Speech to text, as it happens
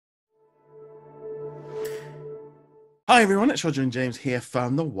Hi everyone, it's Roger and James here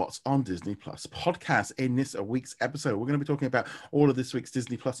from the What's on Disney Plus podcast. In this week's episode, we're going to be talking about all of this week's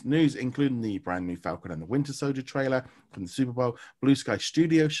Disney Plus news, including the brand new Falcon and the Winter Soldier trailer from the Super Bowl, Blue Sky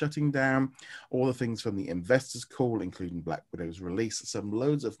Studio shutting down, all the things from the investors call, including Black Widow's release, some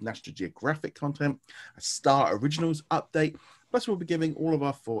loads of National Geographic content, a Star Originals update. Plus, we'll be giving all of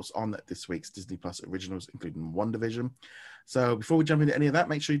our thoughts on this week's Disney Plus originals, including WandaVision. So before we jump into any of that,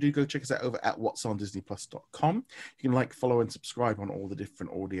 make sure you do go check us out over at whatsondisneyplus.com. You can like, follow, and subscribe on all the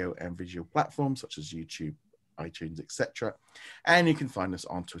different audio and visual platforms, such as YouTube, iTunes, etc. And you can find us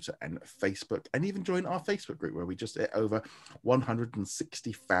on Twitter and Facebook, and even join our Facebook group where we just hit over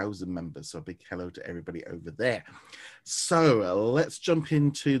 160,000 members. So a big hello to everybody over there. So let's jump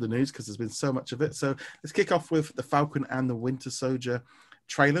into the news because there's been so much of it. So let's kick off with the Falcon and the Winter Soldier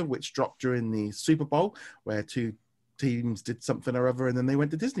trailer, which dropped during the Super Bowl, where two teams did something or other and then they went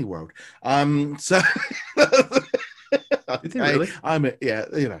to Disney World. So Did they really?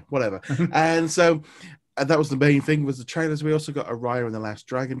 Whatever. And so that was the main thing, was the trailers. We also got a Raya and the Last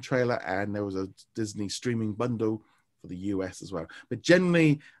Dragon trailer, and there was a Disney streaming bundle for the US as well. But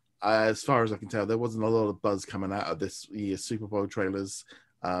generally, as far as I can tell, there wasn't a lot of buzz coming out of this year's Super Bowl trailers.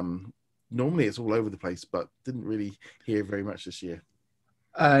 Normally it's all over the place, but didn't really hear very much this year.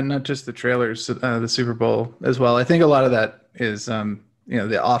 Not just the trailers, the Super Bowl as well. I think a lot of that is,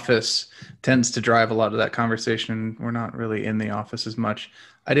 The Office tends to drive a lot of that conversation. We're not really in the office as much.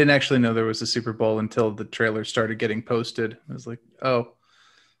 I didn't actually know there was a Super Bowl until the trailer started getting posted. I was like,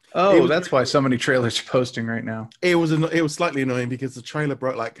 that's why so many trailers are posting right now. It was slightly annoying because the trailer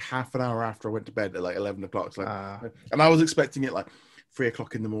broke like half an hour after I went to bed at like 11 o'clock. So and I was expecting it like 3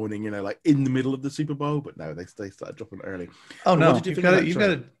 o'clock in the morning, like in the middle of the Super Bowl, but no, they started dropping early. Oh, no, you've got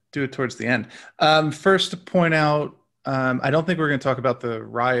to do it towards the end. First to point out, I don't think we're going to talk about the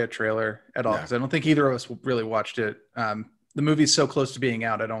Raya trailer at all, because I don't think either of us really watched it. The movie's so close to being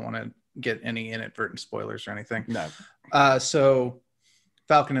out, I don't want to get any inadvertent spoilers or anything. No. So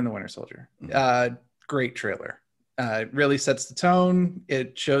Falcon and the Winter Soldier, great trailer. It really sets the tone.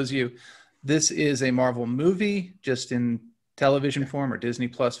 It shows you this is a Marvel movie, just in television form or Disney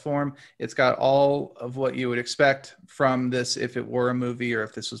Plus form. It's got all of what you would expect from this if it were a movie, or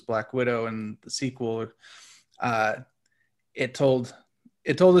if this was Black Widow and the sequel. It told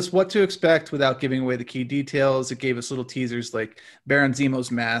us what to expect without giving away the key details. It gave us little teasers like Baron Zemo's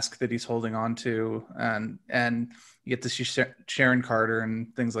mask that he's holding on to, and you get to see Sharon Carter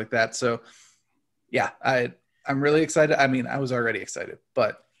and things like that. So yeah, I'm really excited. I mean, I was already excited,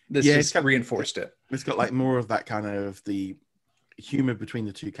 but this just reinforced it. It's got like more of that kind of the humor between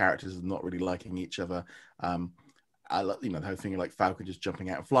the two characters and not really liking each other. I love, the whole thing of like Falcon just jumping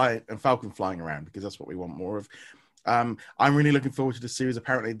out and flying, and Falcon flying around, because that's what we want more of. I'm really looking forward to the series.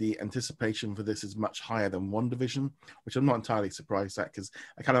 Apparently the anticipation for this is much higher than WandaVision, which I'm not entirely surprised at, because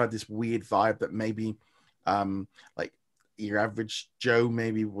I kind of had this weird vibe that maybe like your average Joe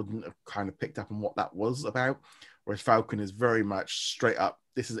maybe wouldn't have kind of picked up on what that was about, whereas Falcon is very much straight up,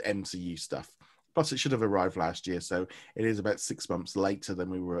 this is MCU stuff. Plus, it should have arrived last year, so it is about 6 months later than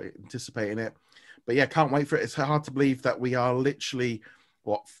we were anticipating it. But yeah, can't wait for it. It's hard to believe that we are literally,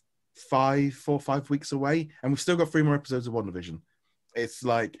 4 or 5 weeks away, and we've still got 3 more episodes of WandaVision. It's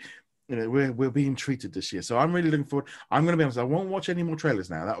like, we're being treated this year. So I'm really looking forward. I'm going to be honest, I won't watch any more trailers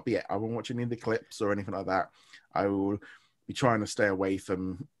now. That'll be it. I won't watch any of the clips or anything like that. I will be trying to stay away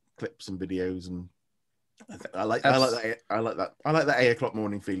from clips and videos, and I like that 8 o'clock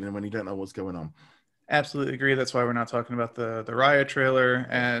morning feeling when you don't know what's going on. Absolutely agree. That's why we're not talking about the Raya trailer,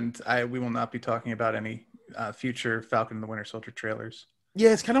 and we will not be talking about any future Falcon and the Winter Soldier trailers.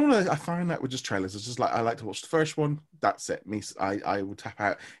 Yeah, it's kind of what I find that with just trailers. It's just like, I like to watch the first one. That's it. I will tap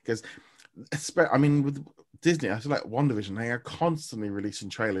out, because with Disney, I feel like WandaVision, they are constantly releasing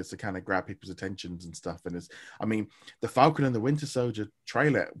trailers to kind of grab people's attentions and stuff. And the Falcon and the Winter Soldier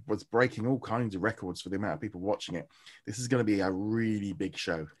trailer was breaking all kinds of records for the amount of people watching it. This is going to be a really big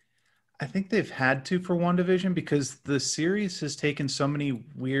show. I think they've had to for WandaVision, because the series has taken so many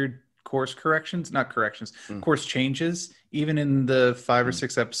weird course changes, even in the 5 or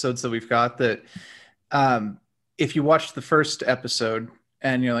 6 episodes that we've got, that if you watch the first episode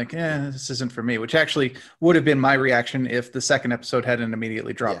and you're like, this isn't for me, which actually would have been my reaction if the second episode hadn't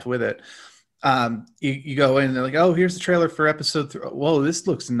immediately dropped with it. You go in and they're like, oh, here's the trailer for episode 3. Whoa, this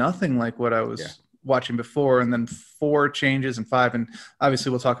looks nothing like what I was watching before. And then 4 changes and 5. And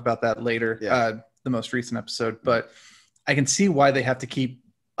obviously we'll talk about that later, the most recent episode. But I can see why they have to keep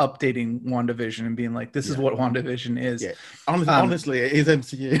updating WandaVision and being like, this is what WandaVision is. Yeah. Honestly, it is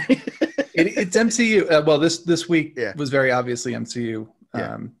MCU. It's MCU. Well, this week was very obviously MCU.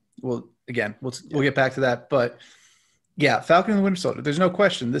 We'll get back to that, but Yeah, Falcon and the Winter Soldier. There's no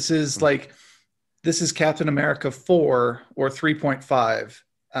question. This is Captain America 4 or 3.5,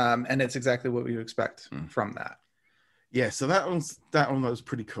 and it's exactly what we would expect from that. Yeah, so that one was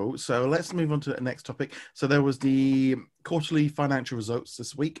pretty cool. So let's move on to the next topic. So there was the quarterly financial results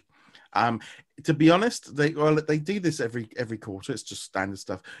this week. To be honest, they do this every quarter. It's just standard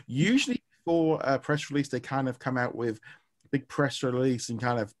stuff. Usually for a press release, they kind of come out with a big press release and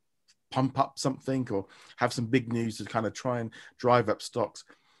kind of pump up something or have some big news to kind of try and drive up stocks.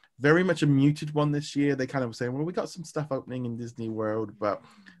 Very much a muted one this year. They kind of saying, well, we got some stuff opening in Disney World, but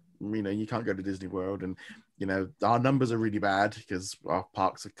you can't go to Disney World, and our numbers are really bad because our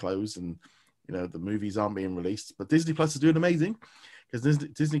parks are closed and the movies aren't being released. But Disney Plus is doing amazing because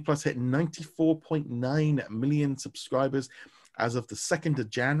Disney Plus hit 94.9 million subscribers as of the 2nd of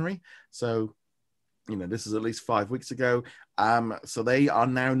January. So this is at least 5 weeks ago. So they are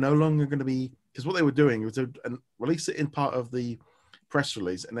now no longer going to be, because what they were doing was to release it in part of the press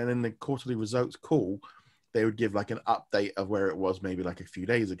release, and then in the quarterly results call, they would give like an update of where it was maybe like a few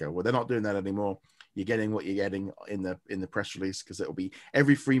days ago. Well, they're not doing that anymore. You're getting what you're getting in the press release, because it'll be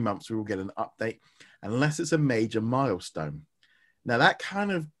every 3 months we will get an update, unless it's a major milestone. Now that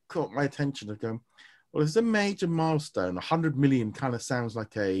kind of caught my attention of going, well, it's a major milestone. 100 million kind of sounds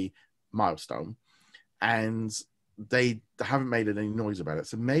like a milestone, and they haven't made any noise about it.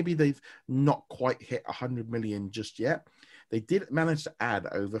 So maybe they've not quite hit 100 million just yet. They did manage to add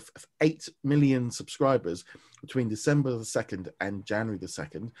over 8 million subscribers between December the 2nd and January the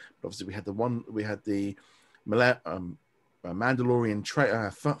 2nd. But obviously, we had the Mandalorian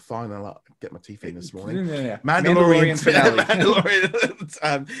final. Get my teeth in this morning. Yeah. Mandalorian finale.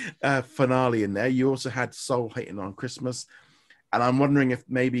 Mandalorian finale in there. You also had Soul hitting on Christmas, and I'm wondering if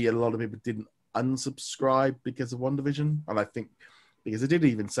maybe a lot of people didn't unsubscribe because of WandaVision. And I think because they did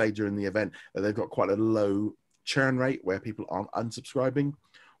even say during the event that they've got quite a low churn rate where people aren't unsubscribing,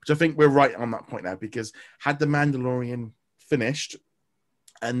 which I think we're right on that point now, because had the Mandalorian finished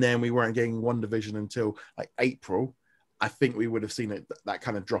and then we weren't getting WandaVision until like April, I think we would have seen that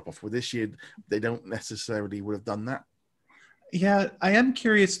kind of drop off. With this year, they don't necessarily would have done that. Yeah, I am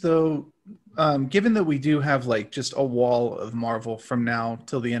curious though, given that we do have like just a wall of Marvel from now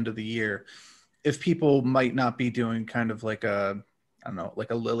till the end of the year, if people might not be doing kind of like a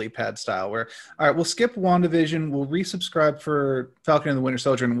lily pad style where, all right, we'll skip WandaVision, we'll resubscribe for Falcon and the Winter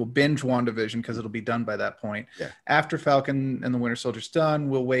Soldier, and we'll binge WandaVision because it'll be done by that point. Yeah. After Falcon and the Winter Soldier's done,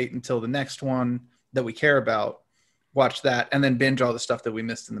 we'll wait until the next one that we care about, watch that, and then binge all the stuff that we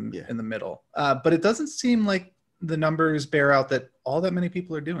missed in the middle. But it doesn't seem like the numbers bear out that all that many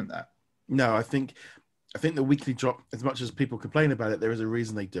people are doing that. No, I think the weekly drop, as much as people complain about it, there is a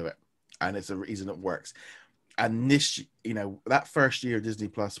reason they do it, and it's a reason it works. And this, that first year of Disney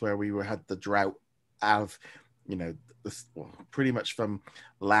Plus, where we had the drought of, pretty much from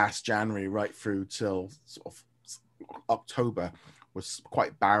last January right through till sort of October, was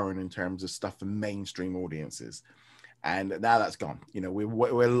quite barren in terms of stuff for mainstream audiences. And now that's gone.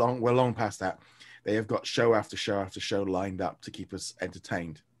 We're long past that. They have got show after show after show lined up to keep us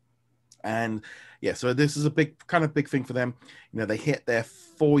entertained. And yeah, so this is a big thing for them. They hit their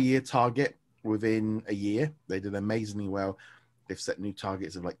 4-year target within a year. They did amazingly well. They've set new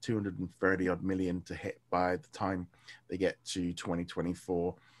targets of like 230 odd million to hit by the time they get to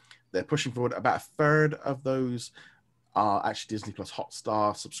 2024. They're pushing forward. About a third of those are actually Disney Plus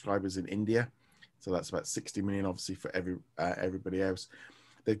Hotstar subscribers in India. So that's about 60 million, obviously, for everybody else.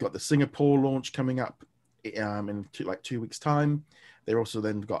 They've got the Singapore launch coming up in 2 weeks' time. They've also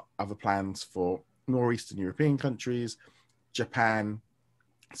then got other plans for Northeastern European countries, Japan,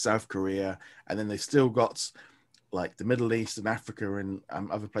 South Korea, and then they've still got like the Middle East and Africa and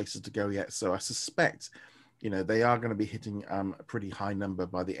other places to go yet. So I suspect, they are going to be hitting a pretty high number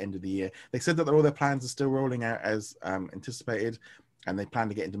by the end of the year. They said that all their plans are still rolling out as anticipated, and they plan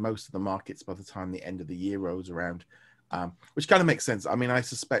to get into most of the markets by the time the end of the year rolls around, which kind of makes sense. I mean, I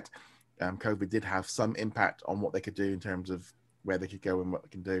suspect COVID did have some impact on what they could do in terms of where they could go and what they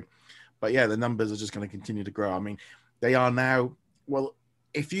can do. But yeah, the numbers are just going to continue to grow. I mean, they are now, well,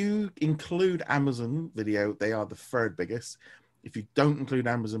 if you include Amazon Video, they are the third biggest. If you don't include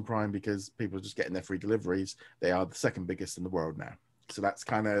Amazon Prime, because people are just getting their free deliveries, they are the second biggest in the world now. So that's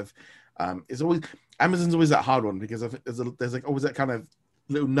kind of, Amazon's always that hard one, because there's like always that kind of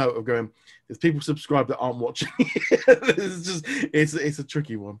little note of going, there's people subscribed that aren't watching. It's a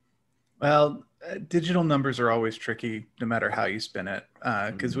tricky one. Well, digital numbers are always tricky, no matter how you spin it,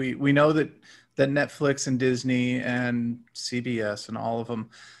 because we know that Netflix and Disney and CBS and all of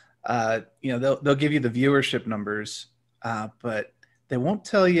them, they'll give you the viewership numbers, but they won't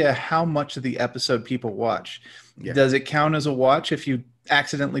tell you how much of the episode people watch. Yeah. Does it count as a watch if you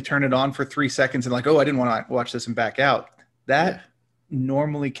accidentally turn it on for 3 seconds and like, oh, I didn't want to watch this and back out? That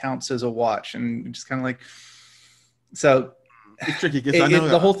normally counts as a watch, and just kind of like, so it's tricky because I know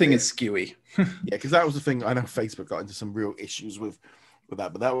the whole thing is skewy. Yeah, because that was the thing. I know Facebook got into some real issues with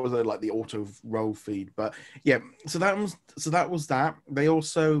that, but that was like the auto roll feed. But yeah, so that was that. They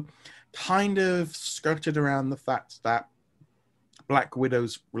also kind of skirted around the fact that Black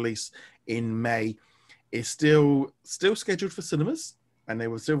Widow's release in May is still scheduled for cinemas, and they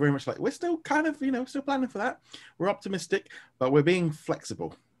were still very much like, we're still kind of still planning for that. We're optimistic, but we're being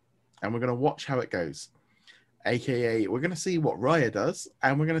flexible, and we're going to watch how it goes. AKA, we're going to see what Raya does,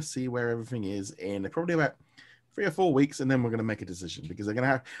 and we're going to see where everything is in probably about 3 or 4 weeks, and then we're going to make a decision, because they're going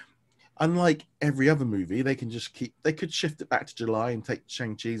to have, unlike every other movie, they could shift it back to July and take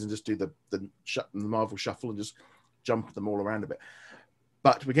Shang-Chi's and just do the Marvel shuffle and just jump them all around a bit.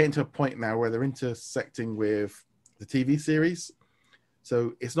 But we're getting to a point now where they're intersecting with the TV series,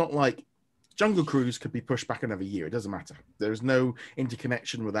 so it's not like Jungle Cruise could be pushed back another year. It doesn't matter. There's no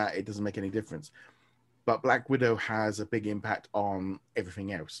interconnection with that. It doesn't make any difference. But Black Widow has a big impact on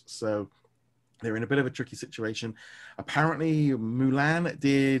everything else. So they're in a bit of a tricky situation. Apparently, Mulan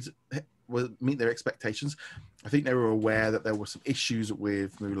did meet their expectations. I think they were aware that there were some issues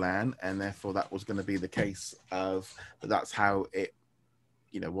with Mulan, and therefore that was going to be the case of that's how it,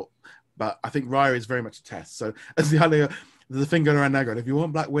 But I think Raya is very much a test. So as the thing going around now, if you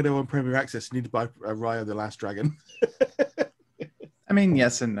want Black Widow on Premier Access, you need to buy Raya the Last Dragon. I mean,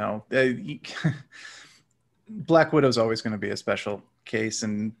 yes and no. Black Widow is always going to be a special case,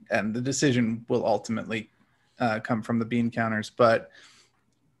 and the decision will ultimately come from the bean counters. But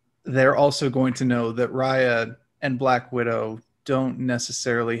they're also going to know that Raya and Black Widow don't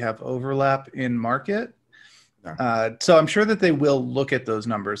necessarily have overlap in market. No. So I'm sure that they will look at those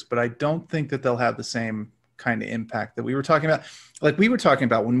numbers, but I don't think that they'll have the same kind of impact that we were talking about. Like we were talking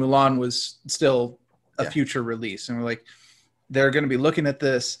about when Mulan was still a future release, and we're like, they're going to be looking at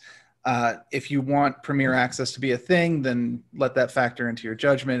this. If you want Premier Access to be a thing, then let that factor into your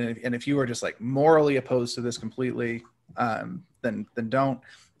judgment. And if you are just like morally opposed to this completely, then don't.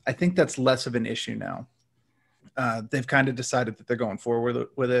 I think that's less of an issue now. They've kind of decided that they're going forward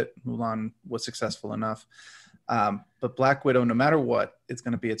with it. Mulan was successful enough. But Black Widow, no matter what, it's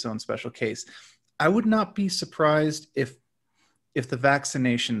going to be its own special case. I would not be surprised if the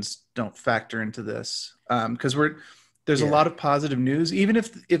vaccinations don't factor into this, because there's a lot of positive news, even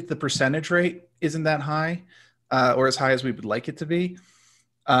if the percentage rate isn't that high, or as high as we would like it to be.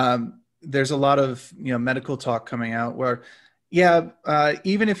 There's a lot of medical talk coming out where,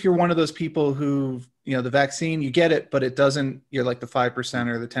 even if you're one of those people who the vaccine, you get it, but it doesn't. You're like the 5%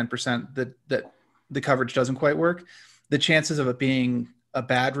 or the 10% that the coverage doesn't quite work. The chances of it being a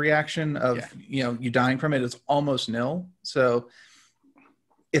bad reaction of you dying from it is almost nil. So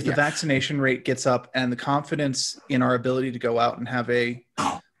if the vaccination rate gets up and the confidence in our ability to go out and have a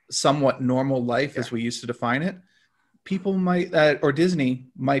somewhat normal life as we used to define it, people might, or Disney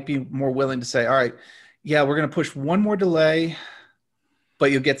might be more willing to say, all right, we're going to push one more delay,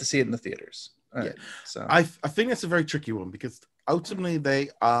 but you'll get to see it in the theaters. So I think that's a very tricky one, because ultimately they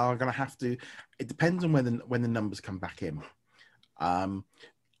are going to have to, it depends on when the numbers come back in.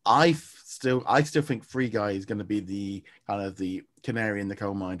 I still think Free Guy is going to be the kind of the canary in the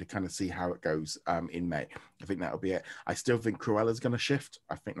coal mine to kind of see how it goes in May. I think that'll be it. I still think Cruella is going to shift.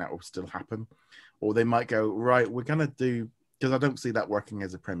 I think that will still happen, or they might go right. We're going to do, because I don't see that working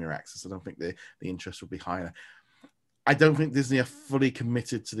as a Premier Access. I don't think the interest will be higher. I don't think Disney are fully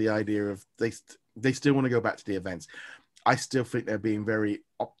committed to the idea of they still want to go back to the events. I still think they're being very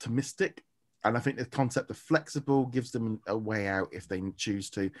optimistic. And I think the concept of flexible gives them a way out if they choose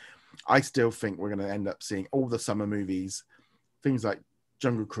to. I still think we're going to end up seeing all the summer movies, things like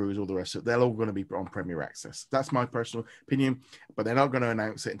Jungle Cruise, all the rest of it. They're all going to be on Premier Access. That's my personal opinion, but they're not going to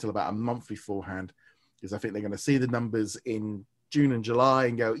announce it until about a month beforehand, because I think they're going to see the numbers in June and July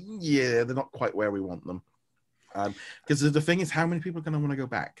and go, they're not quite where we want them. Because the thing is, how many people are going to want to go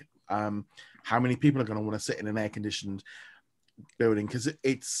back? How many people are going to want to sit in an air-conditioned building? Because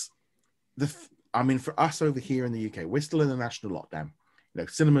it's for us over here in the UK, we're still in a national lockdown.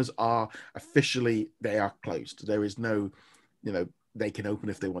 Cinemas are officially, they are closed. There is no, they can open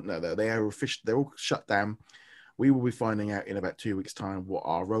if they want. No, they are official. They're all shut down. We will be finding out in about 2 weeks' time what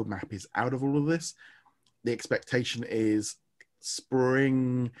our roadmap is out of all of this. The expectation is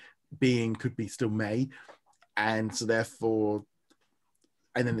spring could be still May. And so therefore,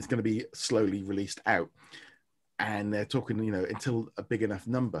 and then it's going to be slowly released out. and they're talking, until a big enough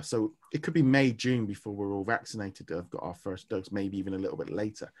number. So it could be May, June before we're all vaccinated. I've got our first dose, maybe even a little bit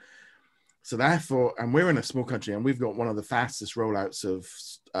later. So therefore, and we're in a small country, and we've got one of the fastest rollouts of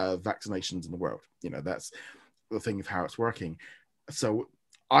vaccinations in the world. That's the thing of how it's working. So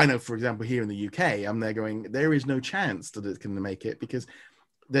I know, for example, here in the UK, I'm there going, there is no chance that it's going to make it, because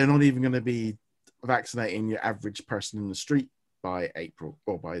they're not even going to be vaccinating your average person in the street by April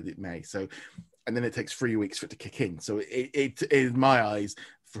or by May. So, and then it takes 3 weeks for it to kick in. So it in my eyes,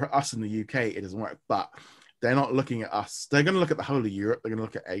 for us in the UK, it doesn't work. But they're not looking at us. They're going to look at the whole of Europe. They're going to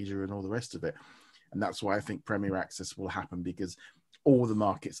look at Asia and all the rest of it. And that's why I think Premier Access will happen, because all the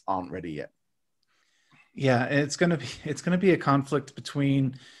markets aren't ready yet. Yeah, it's going to be a conflict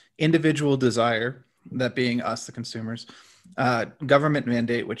between individual desire, that being us, the consumers, government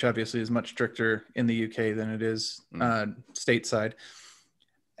mandate, which obviously is much stricter in the UK than it is stateside.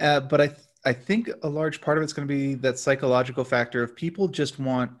 But I think a large part of it's going to be that psychological factor of people just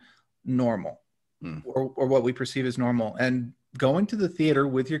want normal. Or what we perceive as normal. And going to the theater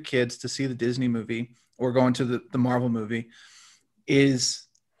with your kids to see the Disney movie or going to the Marvel movie is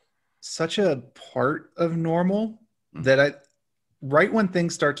such a part of normal that right when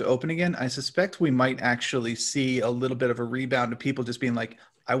things start to open again, I suspect we might actually see a little bit of a rebound of people just being like,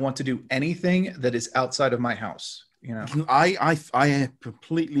 I want to do anything that is outside of my house. I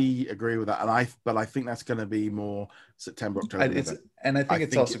completely agree with that, but I think that's going to be more September, October. I think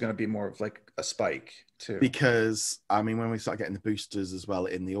it's also going to be more of like a spike too, because when we start getting the boosters as well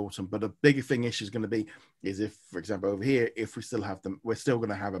in the autumn. But a bigger issue is going to be is if, for example, over here, if we still have them, we're still going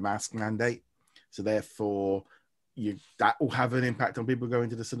to have a mask mandate. So therefore, that will have an impact on people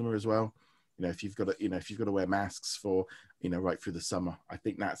going to the cinema as well. If you've got to wear masks for right through the summer, I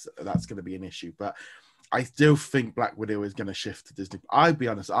think that's going to be an issue. But I still think Black Widow is going to shift to Disney. I'd be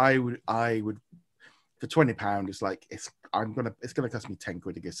honest, I would for £20. It's going to cost me £10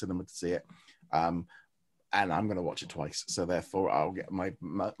 to go to cinema to see it, and I'm going to watch it twice. So therefore, I'll get my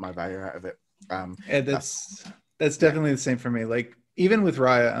value out of it. And that's definitely the same for me. Like even with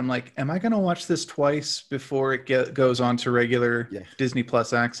Raya, I'm like, am I going to watch this twice before it goes on to regular Disney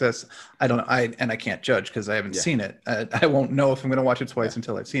Plus access? I can't judge because I haven't seen it. I won't know if I'm going to watch it twice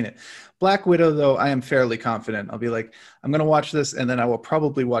until I've seen it. Black Widow, though, I am fairly confident. I'll be like, I'm going to watch this, and then I will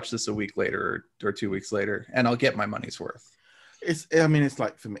probably watch this a week later or 2 weeks later, and I'll get my money's worth. It's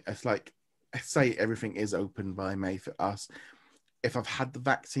like for me, it's like, say everything is open by May for us. If I've had the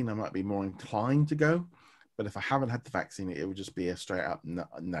vaccine, I might be more inclined to go. But if I haven't had the vaccine, it would just be a straight up no.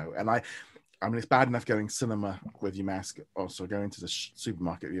 And it's bad enough going cinema with your mask, also going to the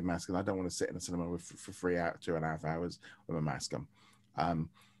supermarket with your mask, and I don't want to sit in a cinema for 2.5 hours with a mask on.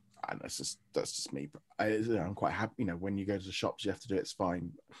 And that's just me. But I'm quite happy. When you go to the shops, you have to do it. It's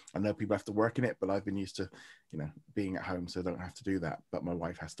fine. I know people have to work in it, but I've been used to, being at home, so I don't have to do that. But my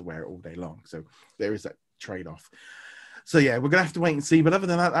wife has to wear it all day long, so there is that trade-off. So yeah, we're gonna have to wait and see. But other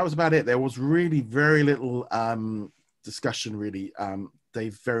than that, that was about it. There was really very little discussion. Really, they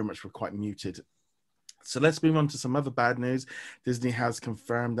very much were quite muted. So let's move on to some other bad news. Disney has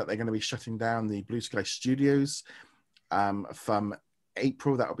confirmed that they're going to be shutting down the Blue Sky Studios from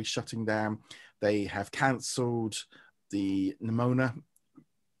April. That will be shutting down. They have cancelled the Nimona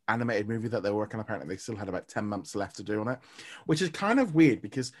animated movie that they're working on. Apparently, they still had about 10 months left to do on it, which is kind of weird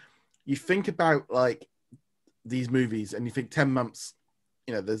because you think about like these movies and you think 10 months,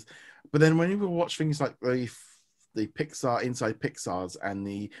 but then when you watch things like the Pixar, Inside Pixar's and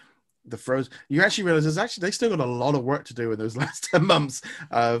the Frozen, you actually realize they still got a lot of work to do in those last 10 months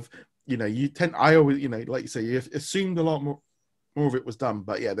of, I always, like you say, you assumed a lot more of it was done,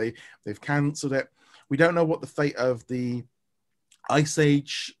 but yeah, they've cancelled it. We don't know what the fate of the Ice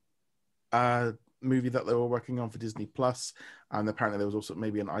Age movie that they were working on for Disney Plus, and apparently there was also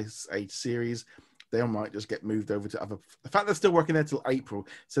maybe an Ice Age series. They might just get moved over to other. The fact they're still working there till April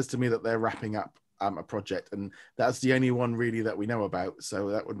says to me that they're wrapping up a project, and that's the only one really that we know about. So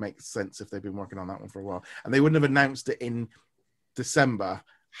that would make sense if they've been working on that one for a while, and they wouldn't have announced it in December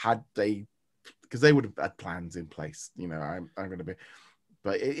had they, because they would have had plans in place. I'm going to be,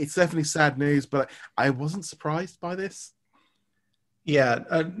 but it's definitely sad news. But I wasn't surprised by this.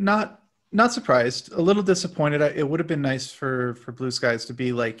 Yeah, not surprised. A little disappointed. It would have been nice for Blue Skies to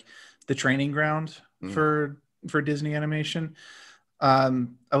be like the training ground for Disney animation. I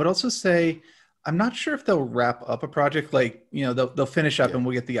would also say I'm not sure if they'll wrap up a project like they'll finish up and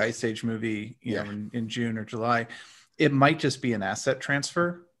we'll get the Ice Age movie in June or July. It might just be an asset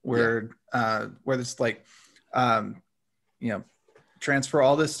transfer where it's like transfer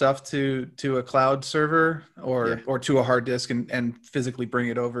all this stuff to a cloud server or to a hard disk and physically bring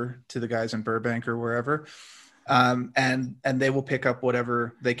it over to the guys in Burbank or wherever. and they will pick up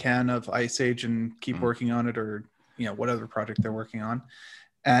whatever they can of Ice Age and keep working on it, or what other project they're working on.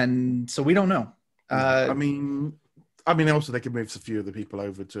 And so we don't know. I mean, also they could move a few of the people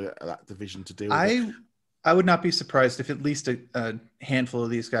over to that division to deal with it. I would not be surprised if at least a handful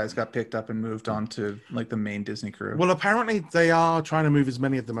of these guys got picked up and moved on to like the main Disney crew. Well, apparently they are trying to move as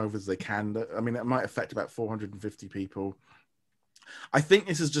many of them over as they can. I mean, it might affect about 450 people. I think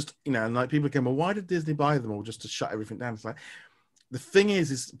this is just, like people are going, well, why did Disney buy them all just to shut everything down? It's like, the thing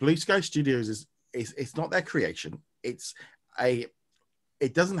is Blue Sky Studios is it's not their creation. It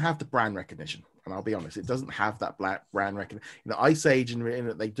doesn't have the brand recognition. And I'll be honest, it doesn't have that brand recognition. Ice Age and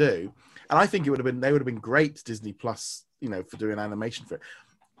that they do. And I think they would have been great Disney Plus, for doing animation for it.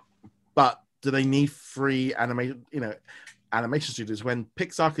 But do they need free animation studios when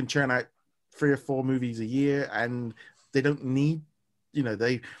Pixar can churn out 3 or 4 movies a year and they don't need,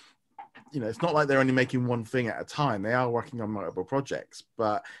 it's not like they're only making one thing at a time. They are working on multiple projects.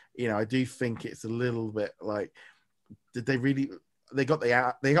 But, I do think it's a little bit like, did they really... They got the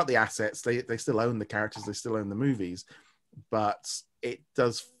assets. They still own the characters. They still own the movies, but it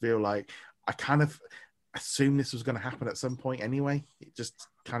does feel like I kind of assumed this was going to happen at some point anyway. It just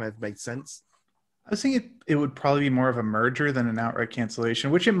kind of made sense. I was thinking it would probably be more of a merger than an outright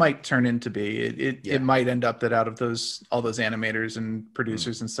cancellation, which it might turn into be. It might end up that out of all those animators and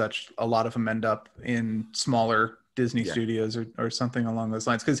producers and such, a lot of them end up in smaller Disney studios or something along those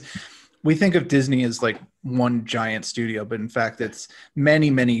lines. Because we think of Disney as like one giant studio, but in fact, it's many,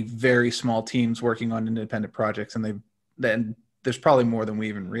 many very small teams working on independent projects, and there's probably more than we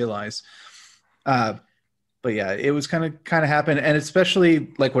even realize. But yeah, it was kind of happened, and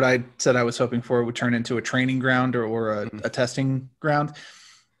especially like what I said, I was hoping for would turn into a training ground or a testing ground.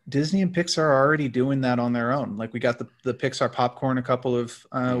 Disney and Pixar are already doing that on their own. Like we got the Pixar popcorn a couple of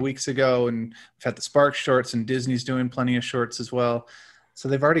weeks ago, and we've had the Spark shorts, and Disney's doing plenty of shorts as well. So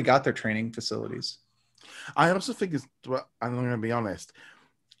they've already got their training facilities. I also think I'm going to be honest,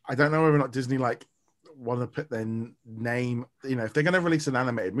 I don't know whether or not Disney want to put their name, if they're going to release an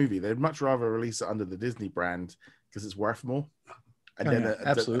animated movie, they'd much rather release it under the Disney brand because it's worth more. And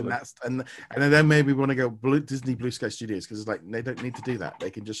absolutely. And then maybe we want to go Disney Blue Sky Studios because it's like they don't need to do that. They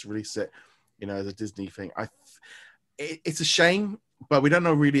can just release it, as a Disney thing. It's a shame, but we don't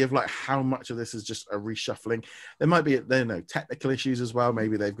know really of how much of this is just a reshuffling. There might be technical issues as well.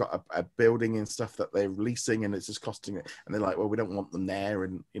 Maybe they've got a building and stuff that they're leasing and it's just costing it. And they're like, well, we don't want them there,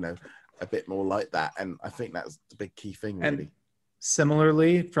 and a bit more like that. And I think that's the big key thing, really. And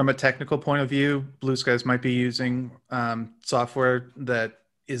similarly, from a technical point of view, Blue Skies might be using software that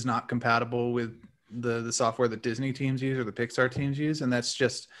is not compatible with the software that Disney teams use or the Pixar teams use, and that's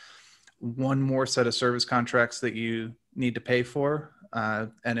just one more set of service contracts that you need to pay for.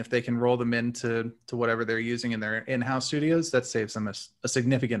 And if they can roll them into whatever they're using in their in-house studios, that saves them a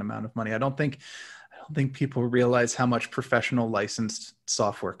significant amount of money. I don't think people realize how much professional licensed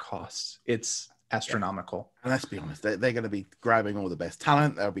software costs. It's astronomical. And let's be honest, they're going to be grabbing all the best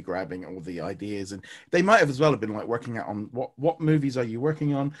talent. They'll be grabbing all the ideas, and they might have as well have been working out on what movies are you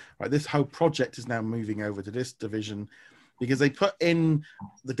working on. Right, this whole project is now moving over to this division. Because they put in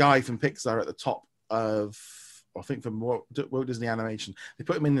the guy from Pixar at the top of, I think from Walt Disney Animation, they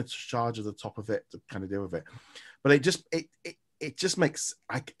put him in charge of the top of it to kind of deal with it. But it just makes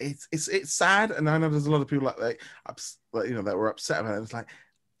it's sad, and I know there's a lot of people that were upset about it. It's like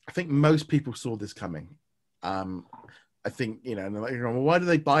I think most people saw this coming. I think and they're like, well, why do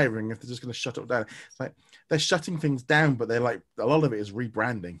they buy everything if they're just going to shut it down? It's like they're shutting things down, but they're like a lot of it is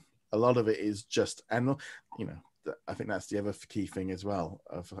rebranding. A lot of it is just I think that's the other key thing as well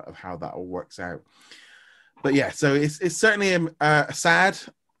of how that all works out. But yeah, so it's certainly sad,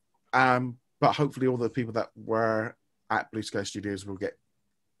 but hopefully all the people that were at Blue Sky Studios will get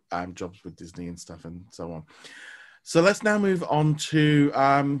jobs with Disney and stuff and so on. So let's now move on to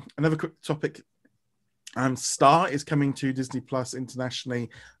another quick topic. Star is coming to Disney Plus internationally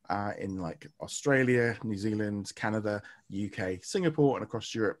in Australia, New Zealand, Canada, UK, Singapore, and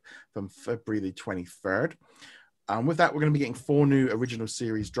across Europe from February the 23rd. With that, we're going to be getting 4 new original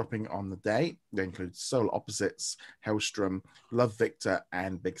series dropping on the day. They include Solar Opposites, Hellstrom, Love Victor,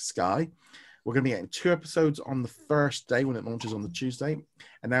 and Big Sky. We're going to be getting 2 episodes on the first day when it launches on the Tuesday.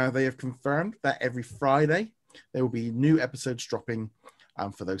 And now they have confirmed that every Friday, there will be new episodes dropping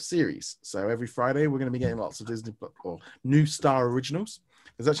for those series. So every Friday, we're going to be getting lots of Disney or new Star originals.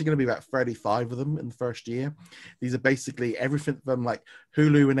 There's actually going to be about 35 of them in the first year. These are basically everything from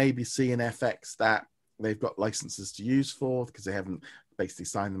Hulu and ABC and FX that they've got licenses to use for because they haven't basically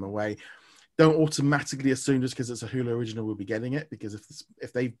signed them away. don't automatically assume just because it's a Hulu original we'll be getting it, because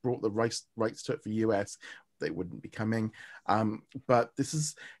if they brought the rights to it for US, they wouldn't be coming. But this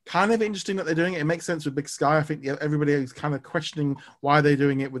is kind of interesting that they're doing it. It makes sense with Big Sky. I think everybody is kind of questioning why they're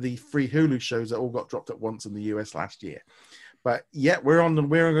doing it with the free Hulu shows that all got dropped at once in the US last year. But yeah, we're going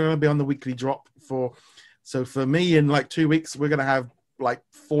to be on the weekly drop so for me in like 2 weeks, we're going to have like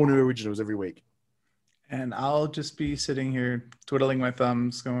 4 new originals every week. And I'll just be sitting here twiddling my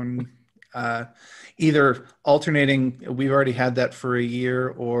thumbs going, either alternating. We've already had that for a year,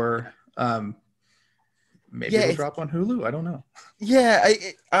 or maybe it'll drop on Hulu. I don't know. Yeah,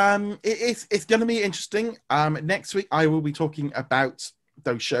 it's going to be interesting. Next week, I will be talking about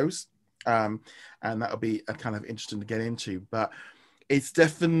those shows, and that'll be a kind of interesting to get into. But it's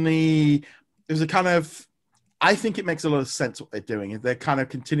definitely I think it makes a lot of sense what they're doing. They're kind of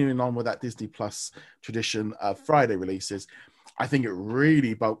continuing on with that Disney Plus tradition of Friday releases. I think it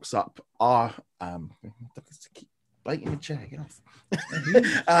really bulks up our keep biting the chair. Get off.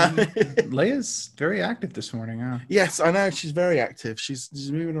 Leia's very active this morning. Huh? Yes, I know she's very active.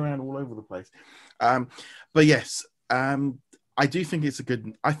 She's moving around all over the place. But yes, I do think it's a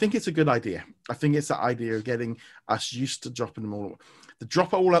good idea. I think it's the idea of getting us used to dropping them all. The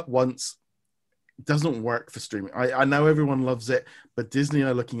drop it all at once doesn't work for streaming. I know everyone loves it, but Disney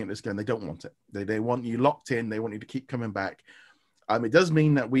are looking at this going, they don't want it. They want you locked in. They want you to keep coming back. It does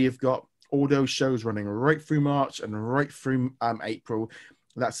mean that we have got all those shows running right through March and right through April.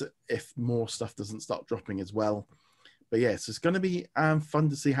 That's if more stuff doesn't start dropping as well. But yes, it's going to be fun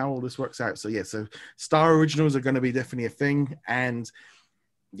to see how all this works out. So yeah, so Star Originals are going to be definitely a thing, and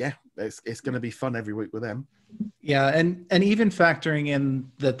yeah, it's going to be fun every week with them. Yeah, and even factoring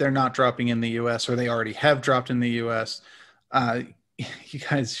in that they're not dropping in the US, or they already have dropped in the US, you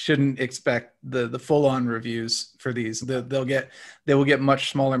guys shouldn't expect the full-on reviews for these. They will get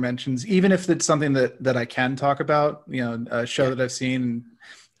much smaller mentions, even if it's something that I can talk about, a show that I've seen.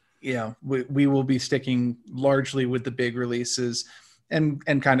 We will be sticking largely with the big releases and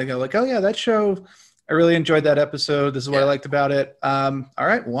kind of go like, oh yeah, that show, I really enjoyed that episode. This is what I liked about it. All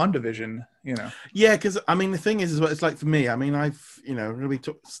right, WandaVision, Yeah, because I mean, the thing is what it's like for me. I mean, I've really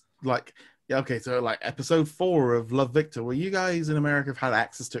took like, yeah, okay, so like episode 4 of Love Victor. Well, you guys in America have had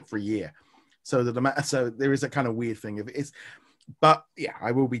access to it for a year, so there is a kind of weird thing of it. But yeah,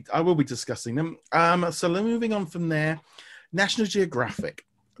 I will be discussing them. So moving on from there, National Geographic.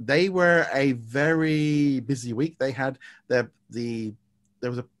 They were a very busy week. They had there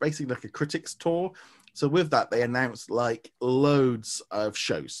was basically like a critics tour. So with that, they announced like loads of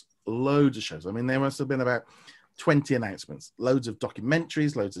shows. I mean, there must have been about 20 announcements, loads of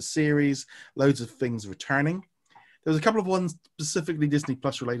documentaries, loads of series, loads of things returning. There was a couple of ones specifically Disney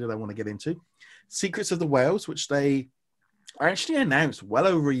Plus related I want to get into. Secrets of the Whales, which they actually announced well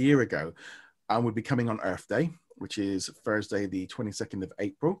over a year ago, would be coming on Earth Day, which is Thursday, the 22nd of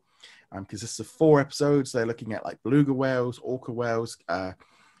April. Because this is 4 episodes. They're looking at like beluga whales, orca whales,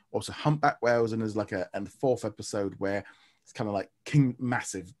 also humpback whales, and there's like a 4th episode where it's kind of like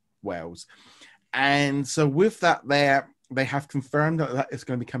massive whales. And so with that, they have confirmed that it's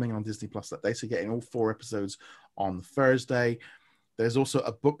going to be coming on Disney Plus that day. So getting all 4 episodes on Thursday. There's also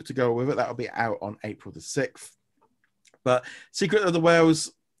a book to go with it that'll be out on April the 6th. But Secret of the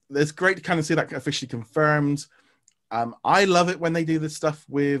Whales, it's great to kind of see that officially confirmed. I love it when they do this stuff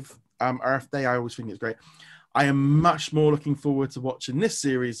with Earth Day. I always think it's great. I am much more looking forward to watching this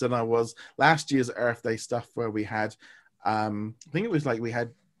series than I was last year's Earth Day stuff, where we had, I think it was like we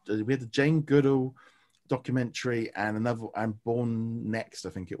had the Jane Goodall documentary and Born Next, I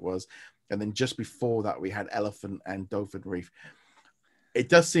think it was, and then just before that we had Elephant and Dolphin Reef. It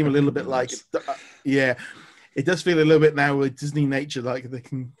does seem a little bit like, yeah, it does feel a little bit now with Disney Nature like they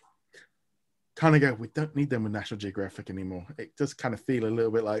can kind of go, we don't need them with National Geographic anymore. It does kind of feel a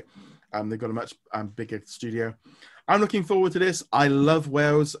little bit like they've got a much bigger studio. I'm looking forward to this. I love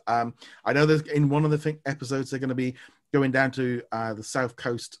whales. I know there's in one of the episodes they're going to be going down to the south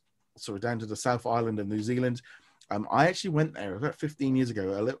coast, down to the South Island of New Zealand. I actually went there about 15 years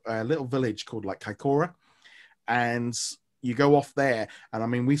ago, a little village called like Kaikoura, and you go off there, and I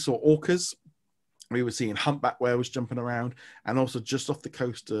mean, we saw orcas. We were seeing humpback whales jumping around, and also just off the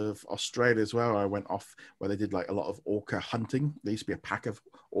coast of Australia as well. I went off where they did like a lot of orca hunting. There used to be a pack of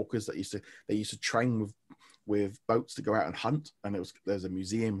orcas that used to train with boats to go out and hunt, and there's a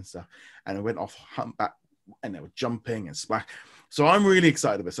museum and stuff. And I went off humpback, and they were jumping and splash. So I'm really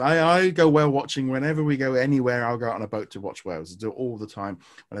excited about this. I go whale watching whenever we go anywhere. I'll go out on a boat to watch whales. I do it all the time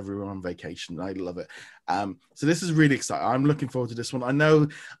whenever we're on vacation. I love it. So this is really exciting. I'm looking forward to this one. I know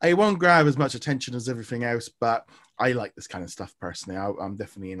it won't grab as much attention as everything else, but I like this kind of stuff personally. I'm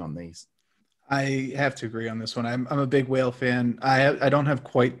definitely in on these. I have to agree on this one. I'm a big whale fan. I don't have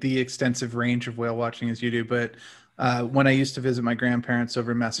quite the extensive range of whale watching as you do, but when I used to visit my grandparents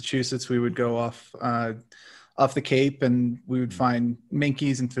over in Massachusetts, we would go off the Cape, and we would find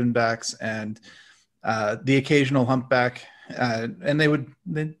minkies and finbacks and the occasional humpback. And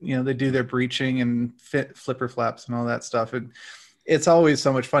they do their breaching and flipper flaps and all that stuff. And it's always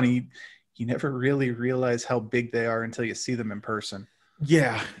so much fun. You never really realize how big they are until you see them in person.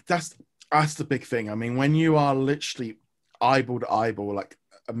 Yeah, that's the big thing. I mean, when you are literally eyeball to eyeball, like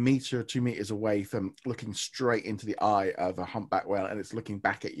a meter, 2 meters away from looking straight into the eye of a humpback whale, and it's looking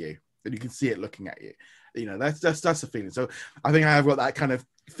back at you, and you can see it looking at you. You know, that's the feeling. So I think I've got that kind of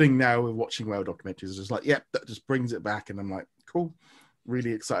thing now with watching whale documentaries. It's just like, yep, that just brings it back, and I'm like, cool.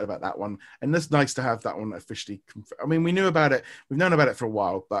 Really excited about that one, and it's nice to have that one officially confirmed. I mean, we knew about it, we've known about it for a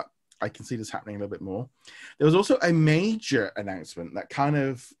while, but I can see this happening a little bit more. There was also a major announcement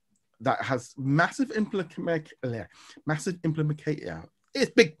that has massive implication.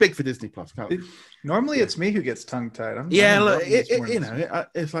 It's big for Disney Plus. Normally, it's me who gets tongue tied. Look,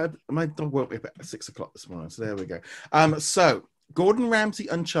 it's like my dog woke me up at 6 o'clock this morning. So there we go. So Gordon Ramsay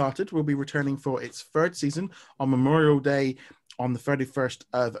Uncharted will be returning for its third season on Memorial Day on the 31st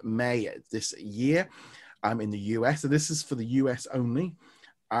of May this year in the US. So this is for the US only.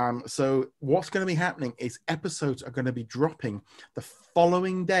 So what's going to be happening is episodes are going to be dropping the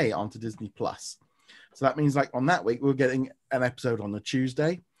following day onto Disney Plus. So that means, like, on that week, we're getting an episode on the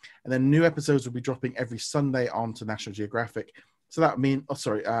Tuesday, and then new episodes will be dropping every Sunday onto National Geographic. So that means,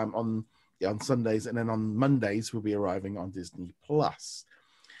 on Sundays, and then on Mondays will be arriving on Disney Plus.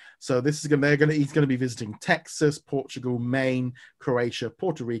 So this is he's going to be visiting Texas, Portugal, Maine, Croatia,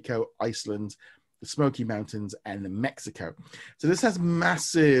 Puerto Rico, Iceland, the Smoky Mountains, and Mexico. So this has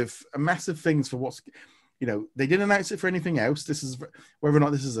massive things for what's, they didn't announce it for anything else. This is whether or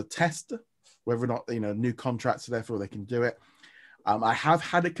not this is a test, whether or not, new contracts, so therefore they can do it. I have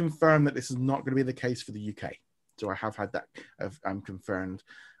had it confirmed that this is not going to be the case for the UK. So I have had that confirmed,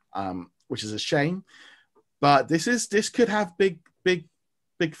 which is a shame. But this could have big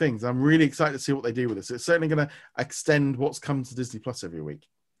things. I'm really excited to see what they do with this. It's certainly going to extend what's come to Disney Plus every week.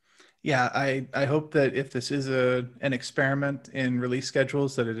 Yeah, I hope that if this is an experiment in release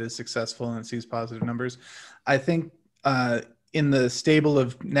schedules, that it is successful and it sees positive numbers. I think in the stable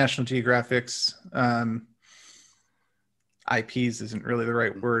of National Geographic's IPs isn't really the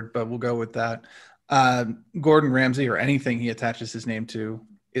right word, but we'll go with that. Gordon Ramsay, or anything he attaches his name to,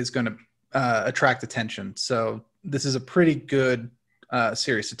 is going to attract attention. So this is a pretty good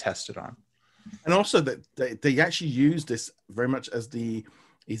series to test it on. And also that they actually use this very much as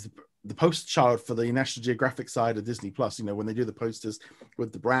he's the poster child for the National Geographic side of Disney Plus. When they do the posters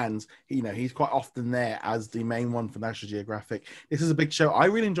with the brands, he's quite often there as the main one for National Geographic. This is a big show. I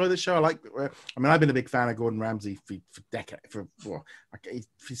really enjoy this show. I've been a big fan of Gordon Ramsay for decades.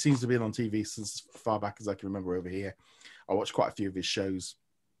 He seems to have been on TV since as far back as I can remember over here. I watched quite a few of his shows.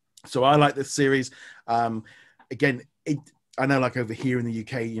 So I like this series. Again, I know, like, over here in the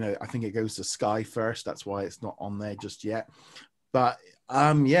UK, I think it goes to Sky first. That's why it's not on there just yet. But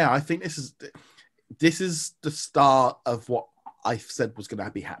I think this is the start of what I said was going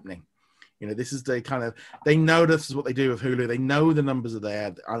to be happening. This is they know this is what they do with Hulu. They know the numbers are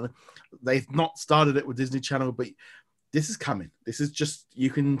there. They've not started it with Disney Channel, but this is coming. This is just, you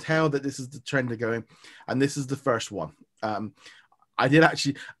can tell that this is the trend they're going, and this is the first one. I did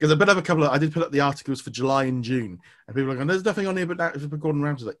actually, because I did put up the articles for July and June, and people are like, there's nothing on here but that for Gordon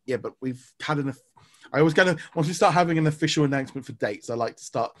Ramsay. Like, yeah, but we've had enough. I always once we start having an official announcement for dates, I like to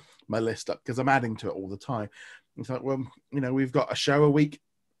start my list up because I'm adding to it all the time. It's like, well, we've got a show a week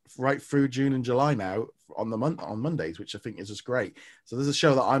right through June and July now on Mondays, which I think is just great. So there's a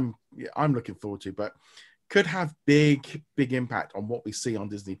show that I'm looking forward to, but could have big impact on what we see on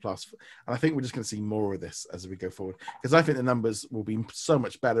Disney Plus. And I think we're just going to see more of this as we go forward, because I think the numbers will be so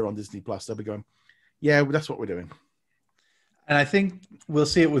much better on Disney Plus. They'll be going, yeah, well, that's what we're doing. And I think we'll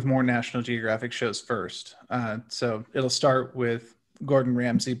see it with more National Geographic shows first. So it'll start with Gordon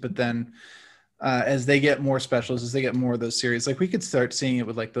Ramsay, but then as they get more specials, as they get more of those series, like we could start seeing it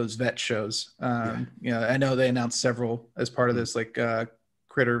with like those vet shows. I know they announced several as part of this, like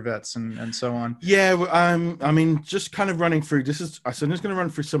critter vets and so on. Yeah, I mean, just kind of running through. So I'm just going to run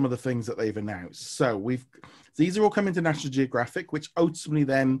through some of the things that they've announced. So these are all coming to National Geographic, which ultimately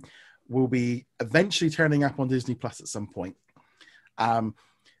then will be eventually turning up on Disney Plus at some point.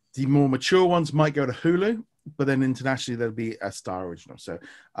 The more mature ones might go to Hulu, but then internationally there'll be a Star Original. So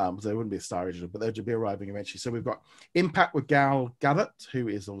there wouldn't be a Star Original, but they'll be arriving eventually. So we've got Impact with Gal Gadot, who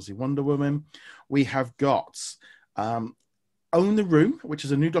is obviously Wonder Woman. We have got Own the Room, which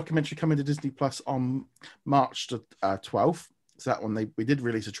is a new documentary coming to Disney Plus on March 12th. So that one we did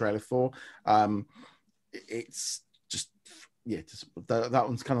release a trailer for. It's just that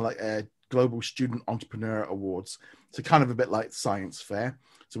one's kind of like a Global Student Entrepreneur Awards. So kind of a bit like Science Fair.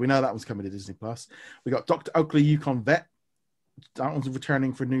 So we know that one's coming to Disney Plus. We got Dr. Oakley Yukon Vet. That one's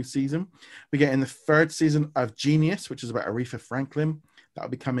returning for a new season. We get in the third season of Genius, which is about Aretha Franklin.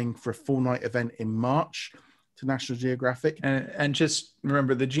 That'll be coming for a full night event in March to National Geographic. And just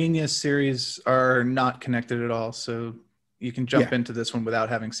remember, the Genius series are not connected at all. So you can jump into this one without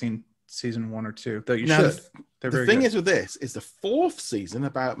having seen season 1 or 2, though you should. The thing is with this is the fourth season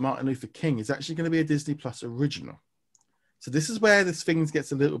about Martin Luther King is actually going to be a Disney Plus original. So this is where this thing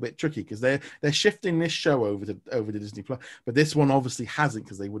gets a little bit tricky because they're shifting this show over to Disney Plus, but this one obviously hasn't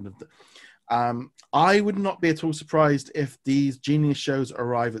because they wouldn't have. I would not be at all surprised if these Genius shows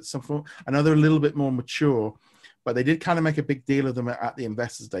arrive at some point. I know they're a little bit more mature, but they did kind of make a big deal of them at the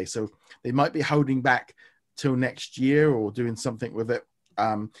Investors Day, so they might be holding back till next year or doing something with it.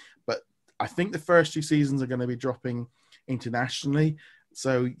 But I think the first 2 seasons are going to be dropping internationally.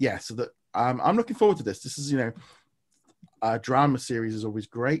 So I'm looking forward to this. This is a drama series is always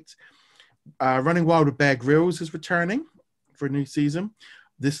great. Running Wild with Bear Grylls is returning for a new season.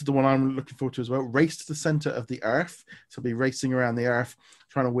 This is the one I'm looking forward to as well. Race to the Center of the Earth. So I'll be racing around the Earth,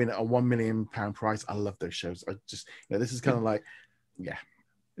 trying to win a £1 million prize. I love those shows. I just, this is kind of like,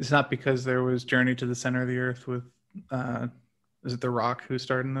 It's not because there was Journey to the Center of the Earth with, is it The Rock who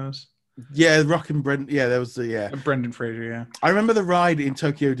starred in those? Yeah, Rock and Brendan. Yeah, there was Brendan Fraser. Yeah, I remember the ride in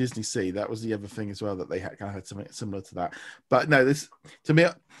Tokyo Disney Sea. That was the other thing as well that they had something similar to that. But no, this to me,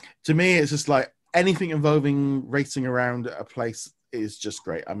 it's just like anything involving racing around a place is just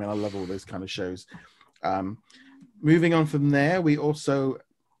great. I mean, I love all those kind of shows. Moving on from there, we also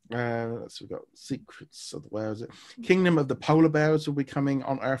we've got Secrets of the Whales. Kingdom of the Polar Bears will be coming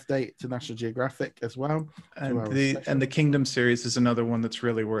on Earth Day to National Geographic as well. And the Kingdom series is another one that's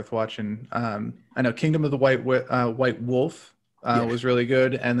really worth watching. I know Kingdom of the White Wolf was really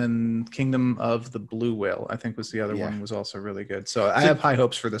good, and then Kingdom of the Blue Whale, I think, was the other one, was also really good. So I have high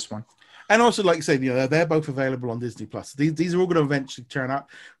hopes for this one. And also, like you said, they're both available on Disney Plus. These are all going to eventually turn up.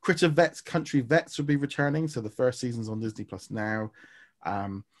 Critter Vets, Country Vets will be returning. So the first season's on Disney Plus now.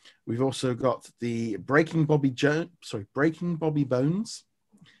 We've also got the Breaking Bobby Bones.